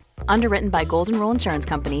times. Underwritten by Golden Rule Insurance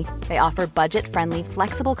Company, they offer budget-friendly,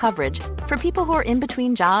 flexible coverage for people who are in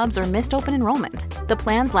between jobs or missed open enrollment. The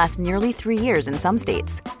plans last nearly 3 years in some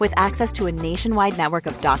states, with access to a nationwide network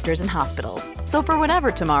of doctors and hospitals. So for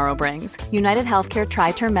whatever tomorrow brings, United Healthcare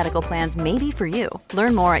Tri-Term Medical Plans may be for you.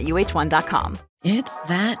 Learn more at uh1.com. It's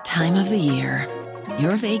that time of the year.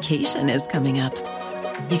 Your vacation is coming up.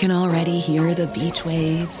 You can already hear the beach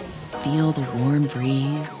waves, feel the warm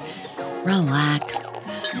breeze, relax,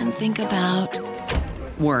 and think about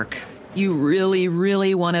work. You really,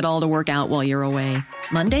 really want it all to work out while you're away.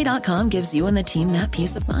 Monday.com gives you and the team that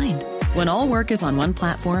peace of mind. When all work is on one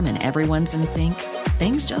platform and everyone's in sync,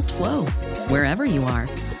 things just flow. Wherever you are,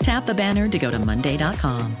 tap the banner to go to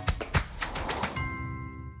Monday.com.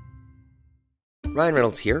 Ryan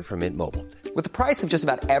Reynolds here from Mint Mobile. With the price of just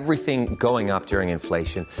about everything going up during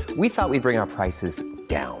inflation, we thought we'd bring our prices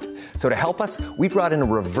down. So to help us, we brought in a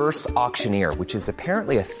reverse auctioneer, which is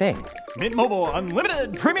apparently a thing. Mint Mobile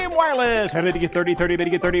Unlimited Premium Wireless. How to get 30, 30, bit to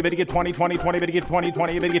get 30, bit to get 20, 20, 20, bit to get 20,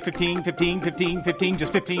 20, bit to get 15, 15, 15, 15,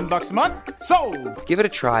 just $15 a month? Sold! Give it a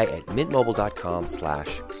try at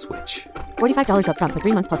mintmobile.com/switch. $45 up front for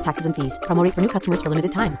 3 months plus taxes and fees. Promo rate for new customers for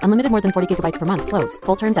limited time. Unlimited more than 40 gigabytes per month. Slows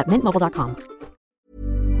full terms at mintmobile.com.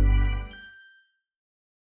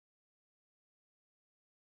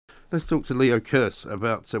 Let's talk to Leo Kearse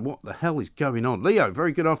about what the hell is going on. Leo,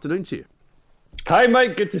 very good afternoon to you. Hi,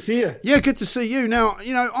 Mike. Good to see you. Yeah, good to see you. Now,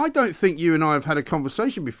 I don't think you and I have had a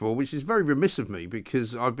conversation before, which is very remiss of me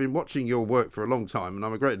because I've been watching your work for a long time and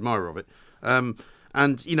I'm a great admirer of it.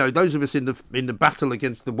 And, those of us in the battle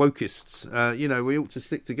against the wokeists, we ought to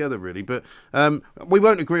stick together, really. But we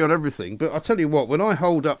won't agree on everything. But I'll tell you what, when I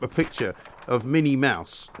hold up a picture of Minnie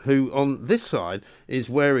Mouse, who on this side is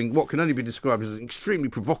wearing what can only be described as an extremely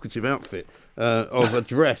provocative outfit of a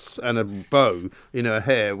dress and a bow in her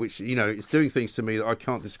hair, which, it's doing things to me that I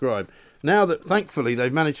can't describe. Now that, thankfully,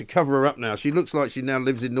 they've managed to cover her up now, she looks like she now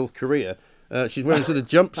lives in North Korea. She's wearing sort of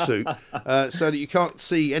jumpsuit so that you can't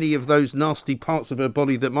see any of those nasty parts of her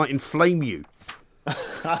body that might inflame you.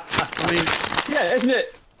 Yeah, isn't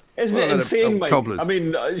it insane, Mike? I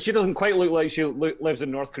mean, she doesn't quite look like she lives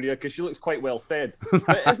in North Korea because she looks quite well fed.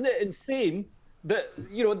 But isn't it insane that,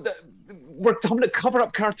 we're having to cover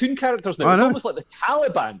up cartoon characters now? It's almost like the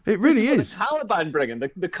Taliban. It really is. The Taliban bringing the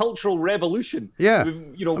cultural revolution. Yeah.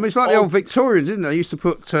 It's like the old Victorians, isn't it? They used to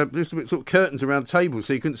put sort of curtains around tables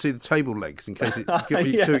so you couldn't see the table legs in case it got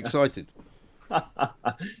you too excited.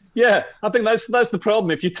 Yeah, I think that's the problem.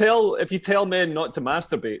 If you tell men not to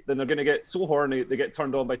masturbate, then they're going to get so horny they get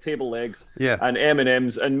turned on by table legs and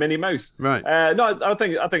M&Ms and Minnie Mouse. Right. No, I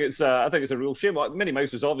think it's a real shame. Minnie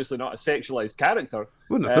Mouse was obviously not a sexualized character.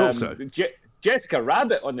 Wouldn't have thought so. Jessica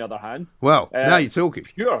Rabbit, on the other hand. Well, now you're talking.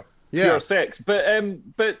 Pure sex. But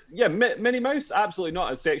yeah, Minnie Mouse, absolutely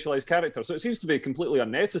not a sexualized character. So it seems to be completely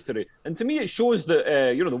unnecessary. And to me, it shows that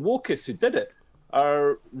the wokeists who did it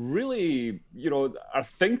are really, are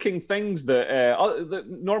thinking things that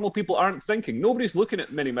normal people aren't thinking. Nobody's looking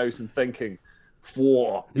at Minnie Mouse and thinking,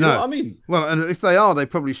 "Whoa," you know what I mean? Well, and if they are, they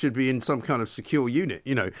probably should be in some kind of secure unit,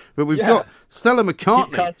 But we've got Stella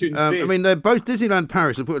McCartney. They're both Disneyland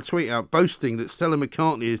Paris have put a tweet out boasting that Stella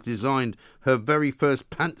McCartney has designed her very first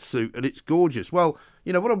pantsuit and it's gorgeous. Well,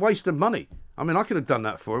 what a waste of money. I could have done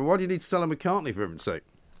that for her. Why do you need Stella McCartney, for heaven's sake?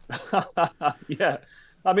 Yeah.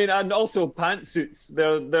 And also pantsuits,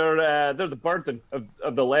 they're the burden of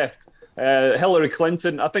the left. Hillary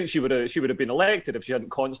Clinton, I think she would have been elected if she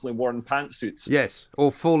hadn't constantly worn pantsuits. Yes,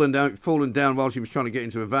 or fallen down while she was trying to get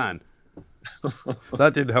into a van.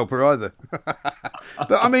 That didn't help her either.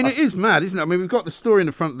 But it is mad, isn't it? We've got the story in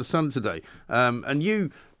the front of the Sun today, and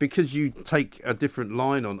you, because you take a different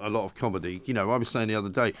line on a lot of comedy. I was saying the other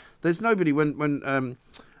day, there's nobody when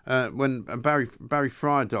Barry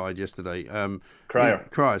Fryer died yesterday.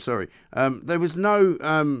 Cryer, sorry. There was no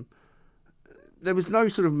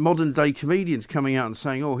sort of modern day comedians coming out and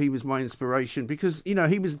saying, "Oh, he was my inspiration," because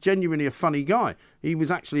he was genuinely a funny guy. He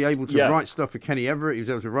was actually able to write stuff for Kenny Everett. He was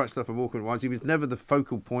able to write stuff for Walker and Wise. He was never the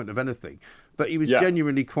focal point of anything, but he was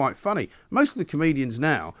genuinely quite funny. Most of the comedians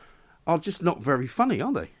now are just not very funny,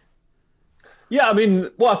 are they? Yeah, I mean,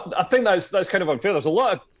 well, I think that's kind of unfair. There's a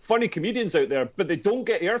lot of funny comedians out there, but they don't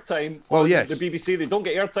get airtime on the BBC. They don't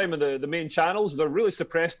get airtime on the main channels. They're really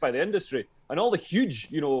suppressed by the industry. And all the huge,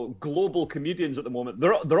 global comedians at the moment,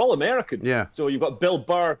 they're all American. Yeah. So you've got Bill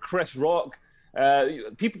Burr, Chris Rock.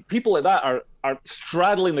 People like that are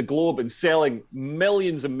straddling the globe and selling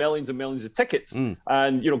millions and millions and millions of tickets,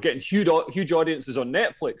 and getting huge audiences on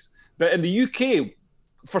Netflix. But in the UK,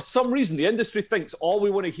 for some reason, the industry thinks all we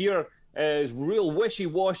want to hear is real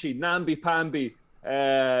wishy-washy, namby-pamby,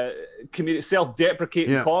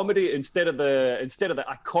 self-deprecating comedy instead of the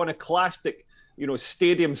iconoclastic,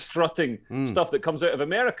 stadium strutting stuff that comes out of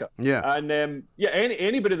America. Yeah. And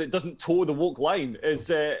anybody that doesn't toe the woke line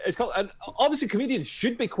is called. And obviously, comedians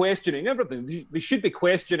should be questioning everything. They should be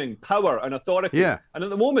questioning power and authority. Yeah. And at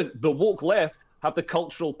the moment, the woke left have the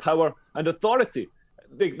cultural power and authority.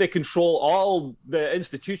 They control all the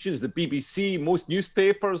institutions, the BBC, most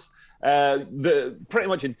newspapers, the pretty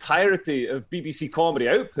much entirety of BBC comedy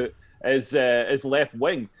output is left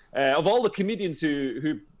wing. Of all the comedians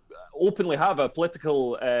who openly have a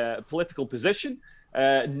political position,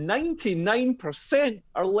 99%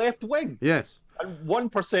 are left wing. Yes. And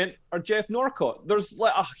 1% are Jeff Norcott. There's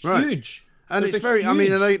like a huge. And it's very, I mean,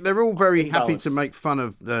 they're all very happy to make fun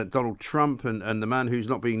of Donald Trump and the man who's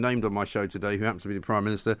not being named on my show today, who happens to be the Prime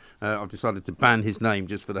Minister. I've decided to ban his name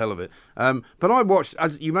just for the hell of it. But I watched,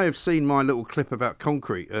 as you may have seen, my little clip about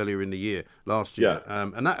Concrete earlier in the year, last year. Yeah.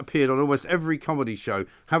 And that appeared on almost every comedy show.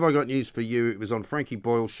 Have I Got News for You? It was on Frankie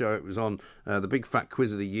Boyle's show. It was on The Big Fat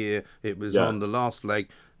Quiz of the Year. It was on The Last Leg.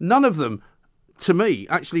 None of them, to me,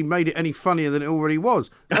 actually made it any funnier than it already was.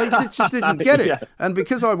 They just didn't get it. Yeah. And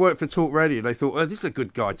because I work for Talk Radio, they thought, this is a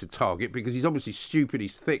good guy to target because he's obviously stupid,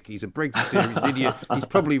 he's thick, he's a Brexiteer, he's an idiot, he's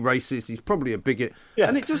probably racist, he's probably a bigot. Yeah.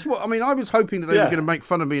 And it just, I was hoping that they were going to make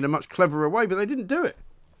fun of me in a much cleverer way, but they didn't do it.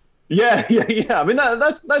 Yeah. I mean,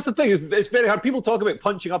 that's the thing. It's very hard. People talk about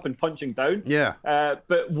punching up and punching down. Yeah.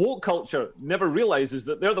 But woke culture never realizes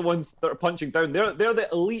that they're the ones that are punching down. They're the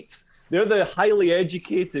elites. They're the highly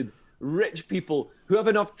educated, rich people who have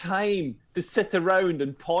enough time to sit around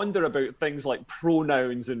and ponder about things like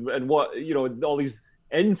pronouns and what, all these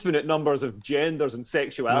infinite numbers of genders and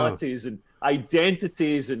sexualities and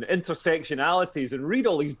identities and intersectionalities, and read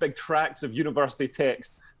all these big tracts of university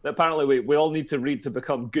text that apparently we all need to read to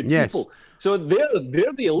become good people. So they're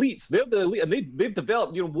the elites. They're the elite, and they've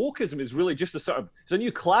developed. Wokeism is really just it's a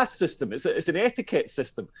new class system. It's an etiquette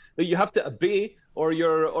system that you have to obey, or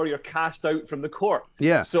you're cast out from the court.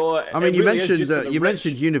 Yeah. So I mean, you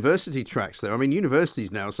mentioned university tracks there. I mean,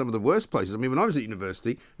 universities now are some of the worst places. I mean, when I was at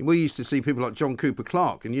university, we used to see people like John Cooper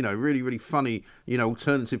Clarke and really, really funny,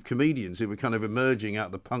 alternative comedians who were kind of emerging out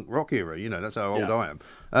of the punk rock era. That's how old I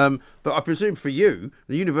am. But I presume for you,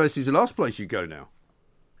 the university is the last place you go now.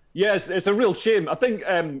 Yes, it's a real shame. I think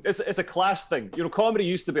it's a class thing. Comedy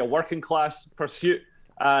used to be a working class pursuit,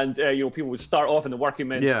 and people would start off in the working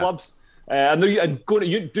men's clubs. And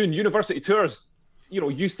doing university tours,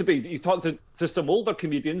 used to be. You talk to some older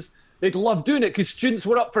comedians, they'd love doing it because students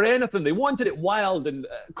were up for anything. They wanted it wild and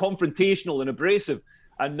confrontational and abrasive.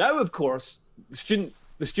 And now, of course, the student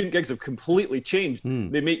gigs have completely changed.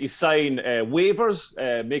 They make you sign waivers,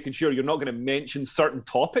 making sure you're not going to mention certain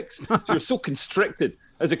topics. So you're so constricted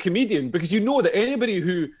as a comedian because you know that anybody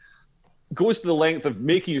who goes to the length of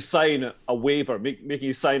making you sign a waiver, making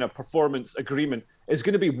you sign a performance agreement, is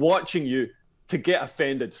going to be watching you to get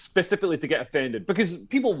offended, specifically to get offended, because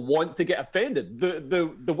people want to get offended.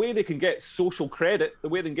 The way they can get social credit, the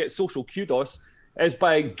way they can get social kudos, is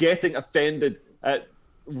by getting offended at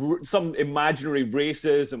some imaginary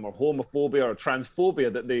racism or homophobia or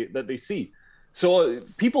transphobia that they see. So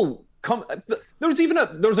people come. There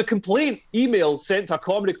was a complaint email sent to a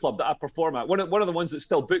comedy club that I perform at. One of the ones that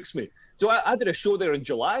still books me. So I did a show there in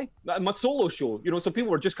July, my solo show. So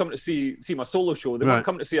people were just coming to see my solo show. They weren't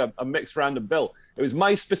coming to see a mixed random bill. It was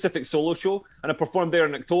my specific solo show, and I performed there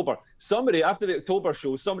in October. Somebody after the October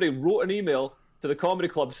show, wrote an email to the comedy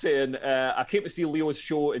club saying, I came to see Leo's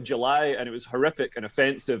show in July and it was horrific and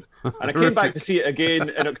offensive. And I came back to see it again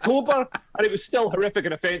in October and it was still horrific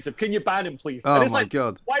and offensive. Can you ban him, please? Oh, and it's my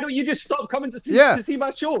God. Why don't you just stop coming to see my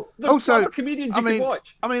show? There's also, other comedians you can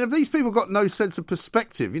watch. I mean, have these people got no sense of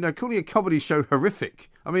perspective? Calling a comedy show horrific.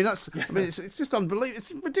 It's just unbelievable.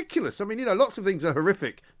 It's ridiculous. Lots of things are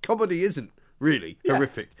horrific. Comedy isn't really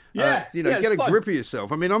horrific. Get a grip of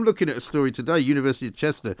yourself. I'm looking at a story today, University of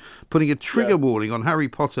Chester, putting a trigger warning on Harry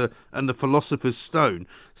Potter and the Philosopher's Stone,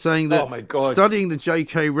 saying that studying the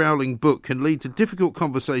J.K. Rowling book can lead to difficult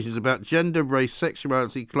conversations about gender, race,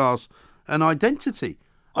 sexuality, class, and identity.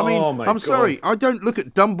 I'm sorry, I don't look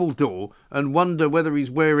at Dumbledore and wonder whether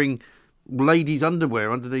he's wearing ladies'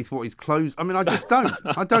 underwear underneath what his clothes. I mean, I just don't.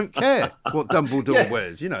 I don't care what Dumbledore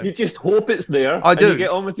wears. You know, you just hope it's there. I do. And you get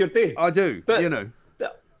on with your day. I do. But, you know.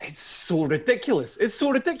 It's so ridiculous. It's so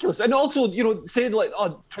ridiculous. And also, saying like,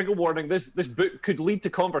 oh, trigger warning, this book could lead to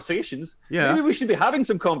conversations. Yeah. Maybe we should be having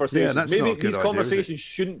some conversations. Yeah, that's Maybe not a good these idea, conversations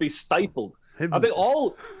shouldn't be stifled. I think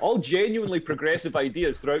all genuinely progressive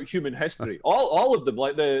ideas throughout human history, all of them,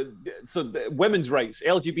 like the women's rights,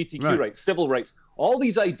 LGBTQ rights, civil rights, all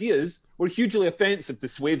these ideas were hugely offensive to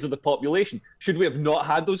swathes of the population. Should we have not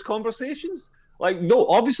had those conversations? Like, no,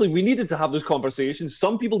 obviously we needed to have those conversations.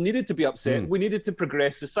 Some people needed to be upset. We needed to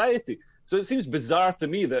progress society. So it seems bizarre to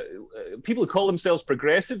me that people who call themselves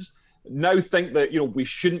progressives now think that, we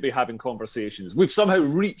shouldn't be having conversations. We've somehow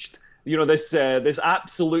reached, this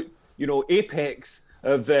absolute, apex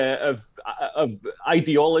of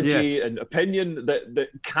ideology and opinion that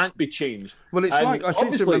can't be changed. Well, it's like, I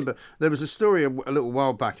seem to remember there was a story a little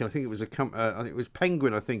while back, and I think it was it was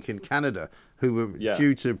Penguin, I think, in Canada, who were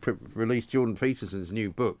due to release Jordan Peterson's new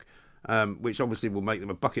book, which obviously will make them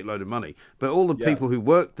a bucket load of money. But all the people who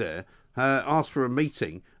worked there asked for a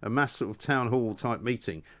meeting, a mass sort of town hall type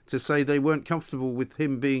meeting, to say they weren't comfortable with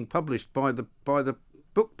him being published by the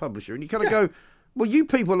book publisher. And you kind of go, well, you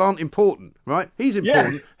people aren't important, right? He's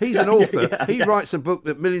important. He's an author. He writes a book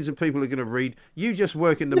that millions of people are going to read. You just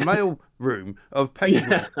work in the mail room of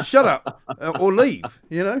Penguin. Shut up or leave,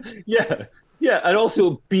 Yeah. Yeah, and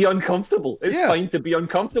also be uncomfortable. It's fine to be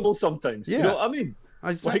uncomfortable sometimes. Yeah. You know what I mean?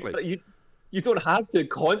 Exactly. Like, you don't have to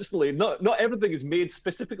constantly. Not everything is made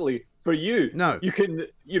specifically for you. No. You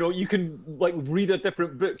can like read a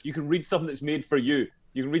different book. You can read something that's made for you.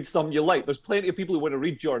 You can read something you like. There's plenty of people who want to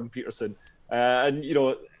read Jordan Peterson. And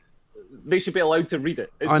they should be allowed to read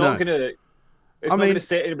it. It's not going to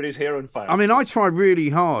set anybody's hair on fire. I mean, I try really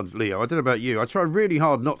hard, Leo. I don't know about you. I try really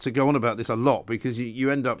hard not to go on about this a lot, because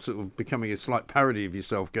you end up sort of becoming a slight parody of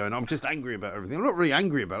yourself, going, "I'm just angry about everything." I'm not really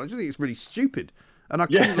angry about it. I just think it's really stupid, and I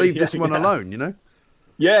couldn't leave this one alone.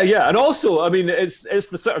 Yeah, and also, I mean, it's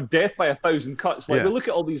the sort of death by a thousand cuts. Like we look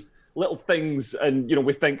at all these little things, and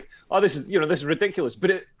we think, "Oh, this is ridiculous,"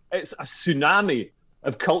 but it's a tsunami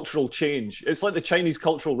of cultural change. It's like the Chinese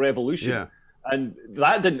Cultural Revolution, and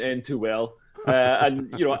that didn't end too well.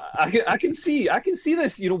 And I can see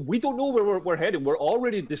this. We don't know where we're heading. We're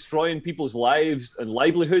already destroying people's lives and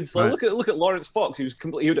livelihoods. So look at Lawrence Fox. He was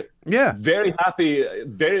very happy,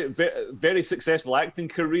 very, very, very successful acting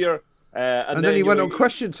career, and then he went on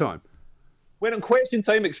Question Time. Went on Question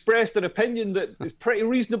Time, expressed an opinion that is pretty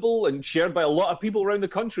reasonable and shared by a lot of people around the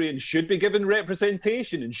country, and should be given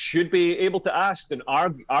representation and should be able to ask and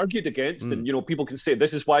argued against. And people can say,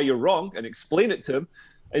 this is why you're wrong, and explain it to him.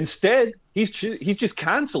 Instead, he's just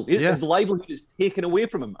cancelled. His livelihood is taken away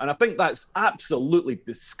from him, and I think that's absolutely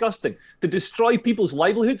disgusting, to destroy people's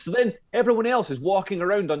livelihoods. So then everyone else is walking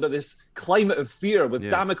around under this climate of fear with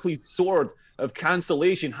Damocles' sword of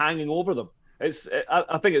cancellation hanging over them.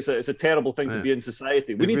 I think it's a terrible thing to be in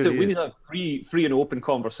society. We need to have free and open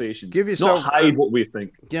conversations. Not hide what we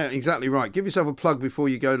think. Yeah, exactly right. Give yourself a plug before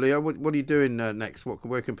you go, Leo. What are you doing next?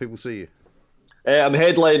 Where can people see you? I'm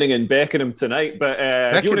headlining in Beckenham tonight, but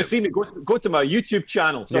if you want to see me, go to my YouTube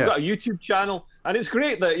channel. So I've got a YouTube channel, and it's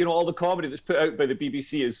great that all the comedy that's put out by the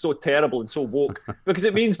BBC is so terrible and so woke, because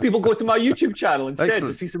it means people go to my YouTube channel instead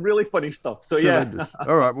to see some really funny stuff. So tremendous.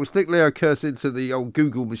 All right, we'll stick Leo Kearse into the old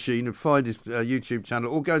Google machine and find his YouTube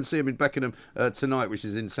channel, or go and see him in Beckenham tonight, which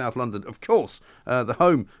is in South London, of course, the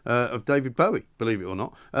home of David Bowie, believe it or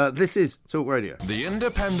not. This is Talk Radio. The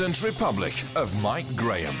Independent Republic of Mike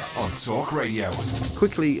Graham on Talk Radio.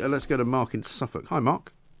 Quickly, let's go to Mark in Suffolk. Hi,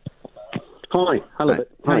 Mark. Hi, hello.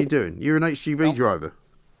 How you doing? You're an HGV driver.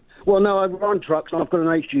 Well, no, I run trucks and I've got an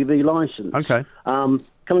HGV licence. Okay.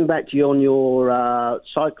 Coming back to you on your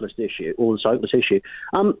cyclist issue, or the cyclist issue,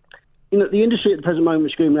 the industry at the present moment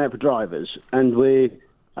is screaming out for drivers, and we're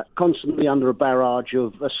constantly under a barrage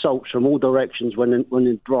of assaults from all directions when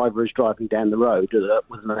the driver is driving down the road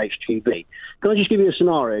with an HGV. Can I just give you a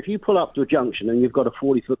scenario? If you pull up to a junction and you've got a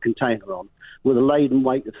 40-foot container on with a laden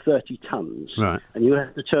weight of 30 tonnes, and you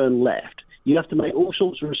have to turn left, you have to make all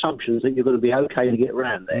sorts of assumptions that you're going to be okay to get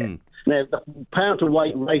around there. Now, the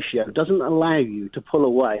pound-to-weight ratio doesn't allow you to pull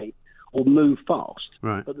away or move fast.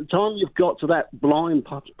 Right. But the time you've got to that blind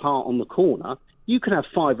part on the corner, you can have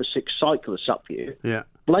 5 or 6 cyclists up you,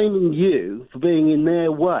 blaming you for being in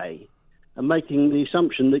their way and making the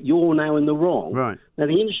assumption that you're now in the wrong. Right. Now,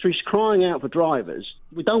 the industry's crying out for drivers.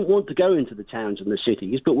 We don't want to go into the towns and the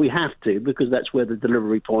cities, but we have to, because that's where the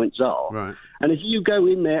delivery points are. Right. And if you go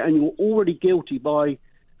in there and you're already guilty by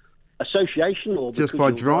association or just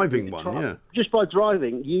by driving one, just by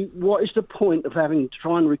driving, what is the point of having to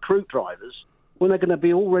try and recruit drivers when they're going to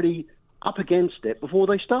be already up against it before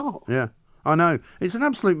they start? Yeah. I know. It's an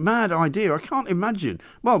absolute mad idea. I can't imagine.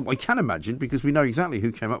 Well, I can imagine because we know exactly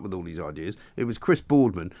who came up with all these ideas. It was Chris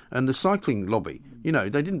Boardman and the cycling lobby. You know,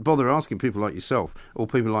 they didn't bother asking people like yourself or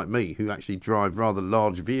people like me who actually drive rather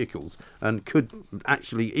large vehicles and could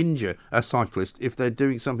actually injure a cyclist if they're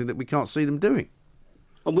doing something that we can't see them doing.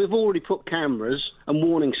 And we've already put cameras and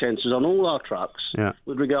warning sensors on all our trucks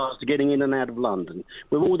with regards to getting in and out of London.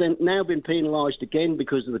 We've all now been penalised again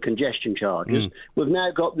because of the congestion charges. We've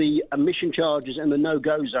now got the emission charges and the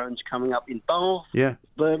no-go zones coming up in Bath,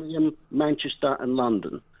 Birmingham, Manchester and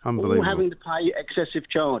London. Unbelievable. All having to pay excessive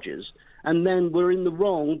charges. And then we're in the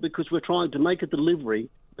wrong because we're trying to make a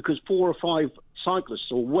delivery because 4 or 5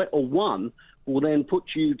 cyclists or one will then put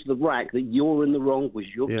you to the rack that you're in the wrong because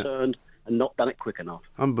you've turned and not done it quick enough.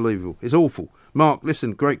 Unbelievable. It's awful. Mark,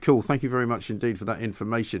 listen, great call. Thank you very much indeed for that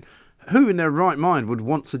information. Who in their right mind would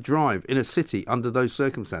want to drive in a city under those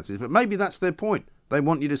circumstances? But maybe that's their point. They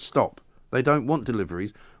want you to stop. They don't want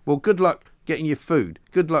deliveries. Well, good luck getting your food.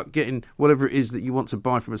 Good luck getting whatever it is that you want to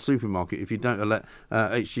buy from a supermarket if you don't let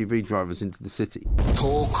HGV drivers into the city.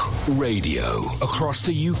 Talk Radio. Across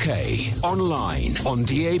the UK, online, on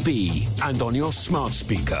DAB and on your smart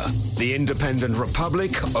speaker. The Independent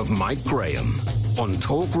Republic of Mike Graham on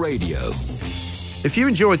Talk Radio. If you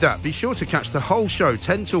enjoyed that, be sure to catch the whole show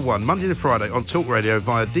 10 till 1, Monday to Friday on Talk Radio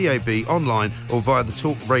via DAB, online or via the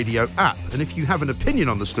Talk Radio app. And if you have an opinion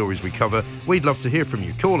on the stories we cover, we'd love to hear from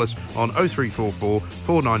you. Call us on 0344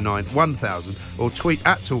 499 1000 or tweet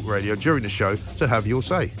at Talk Radio during the show to have your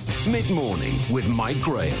say. Mid-morning with Mike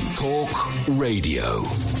Graham. Talk Radio.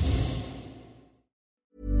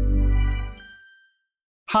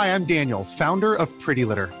 Hi, I'm Daniel, founder of Pretty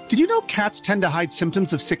Litter. Did you know cats tend to hide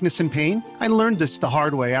symptoms of sickness and pain? I learned this the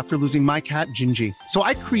hard way after losing my cat, Gingy. So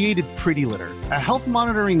I created Pretty Litter, a health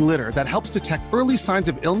monitoring litter that helps detect early signs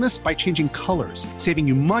of illness by changing colors, saving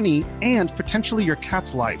you money and potentially your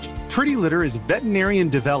cat's life. Pretty Litter is veterinarian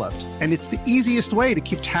developed, and it's the easiest way to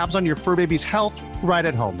keep tabs on your fur baby's health right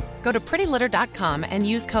at home. Go to prettylitter.com and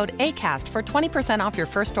use code ACAST for 20% off your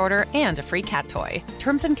first order and a free cat toy.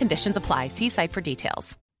 Terms and conditions apply. See site for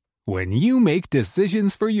details. When you make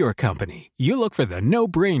decisions for your company, you look for the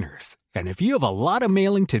no-brainers. And if you have a lot of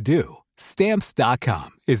mailing to do,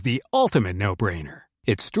 Stamps.com is the ultimate no-brainer.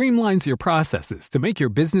 It streamlines your processes to make your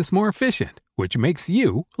business more efficient, which makes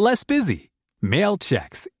you less busy. Mail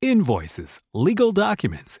checks, invoices, legal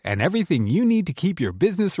documents, and everything you need to keep your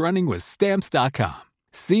business running with Stamps.com.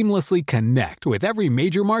 Seamlessly connect with every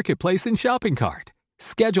major marketplace and shopping cart.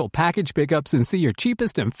 Schedule package pickups and see your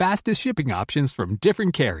cheapest and fastest shipping options from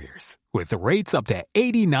different carriers. With rates up to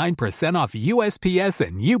 89% off USPS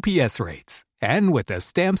and UPS rates. And with the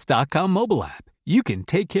Stamps.com mobile app, you can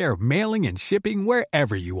take care of mailing and shipping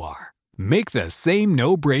wherever you are. Make the same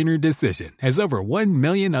no-brainer decision as over 1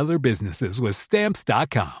 million other businesses with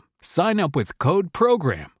Stamps.com. Sign up with code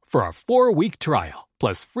PROGRAM for a 4-week trial,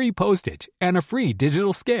 plus free postage and a free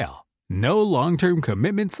digital scale. No long-term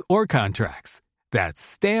commitments or contracts. That's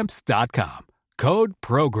Stamps.com. Code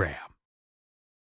PROGRAM.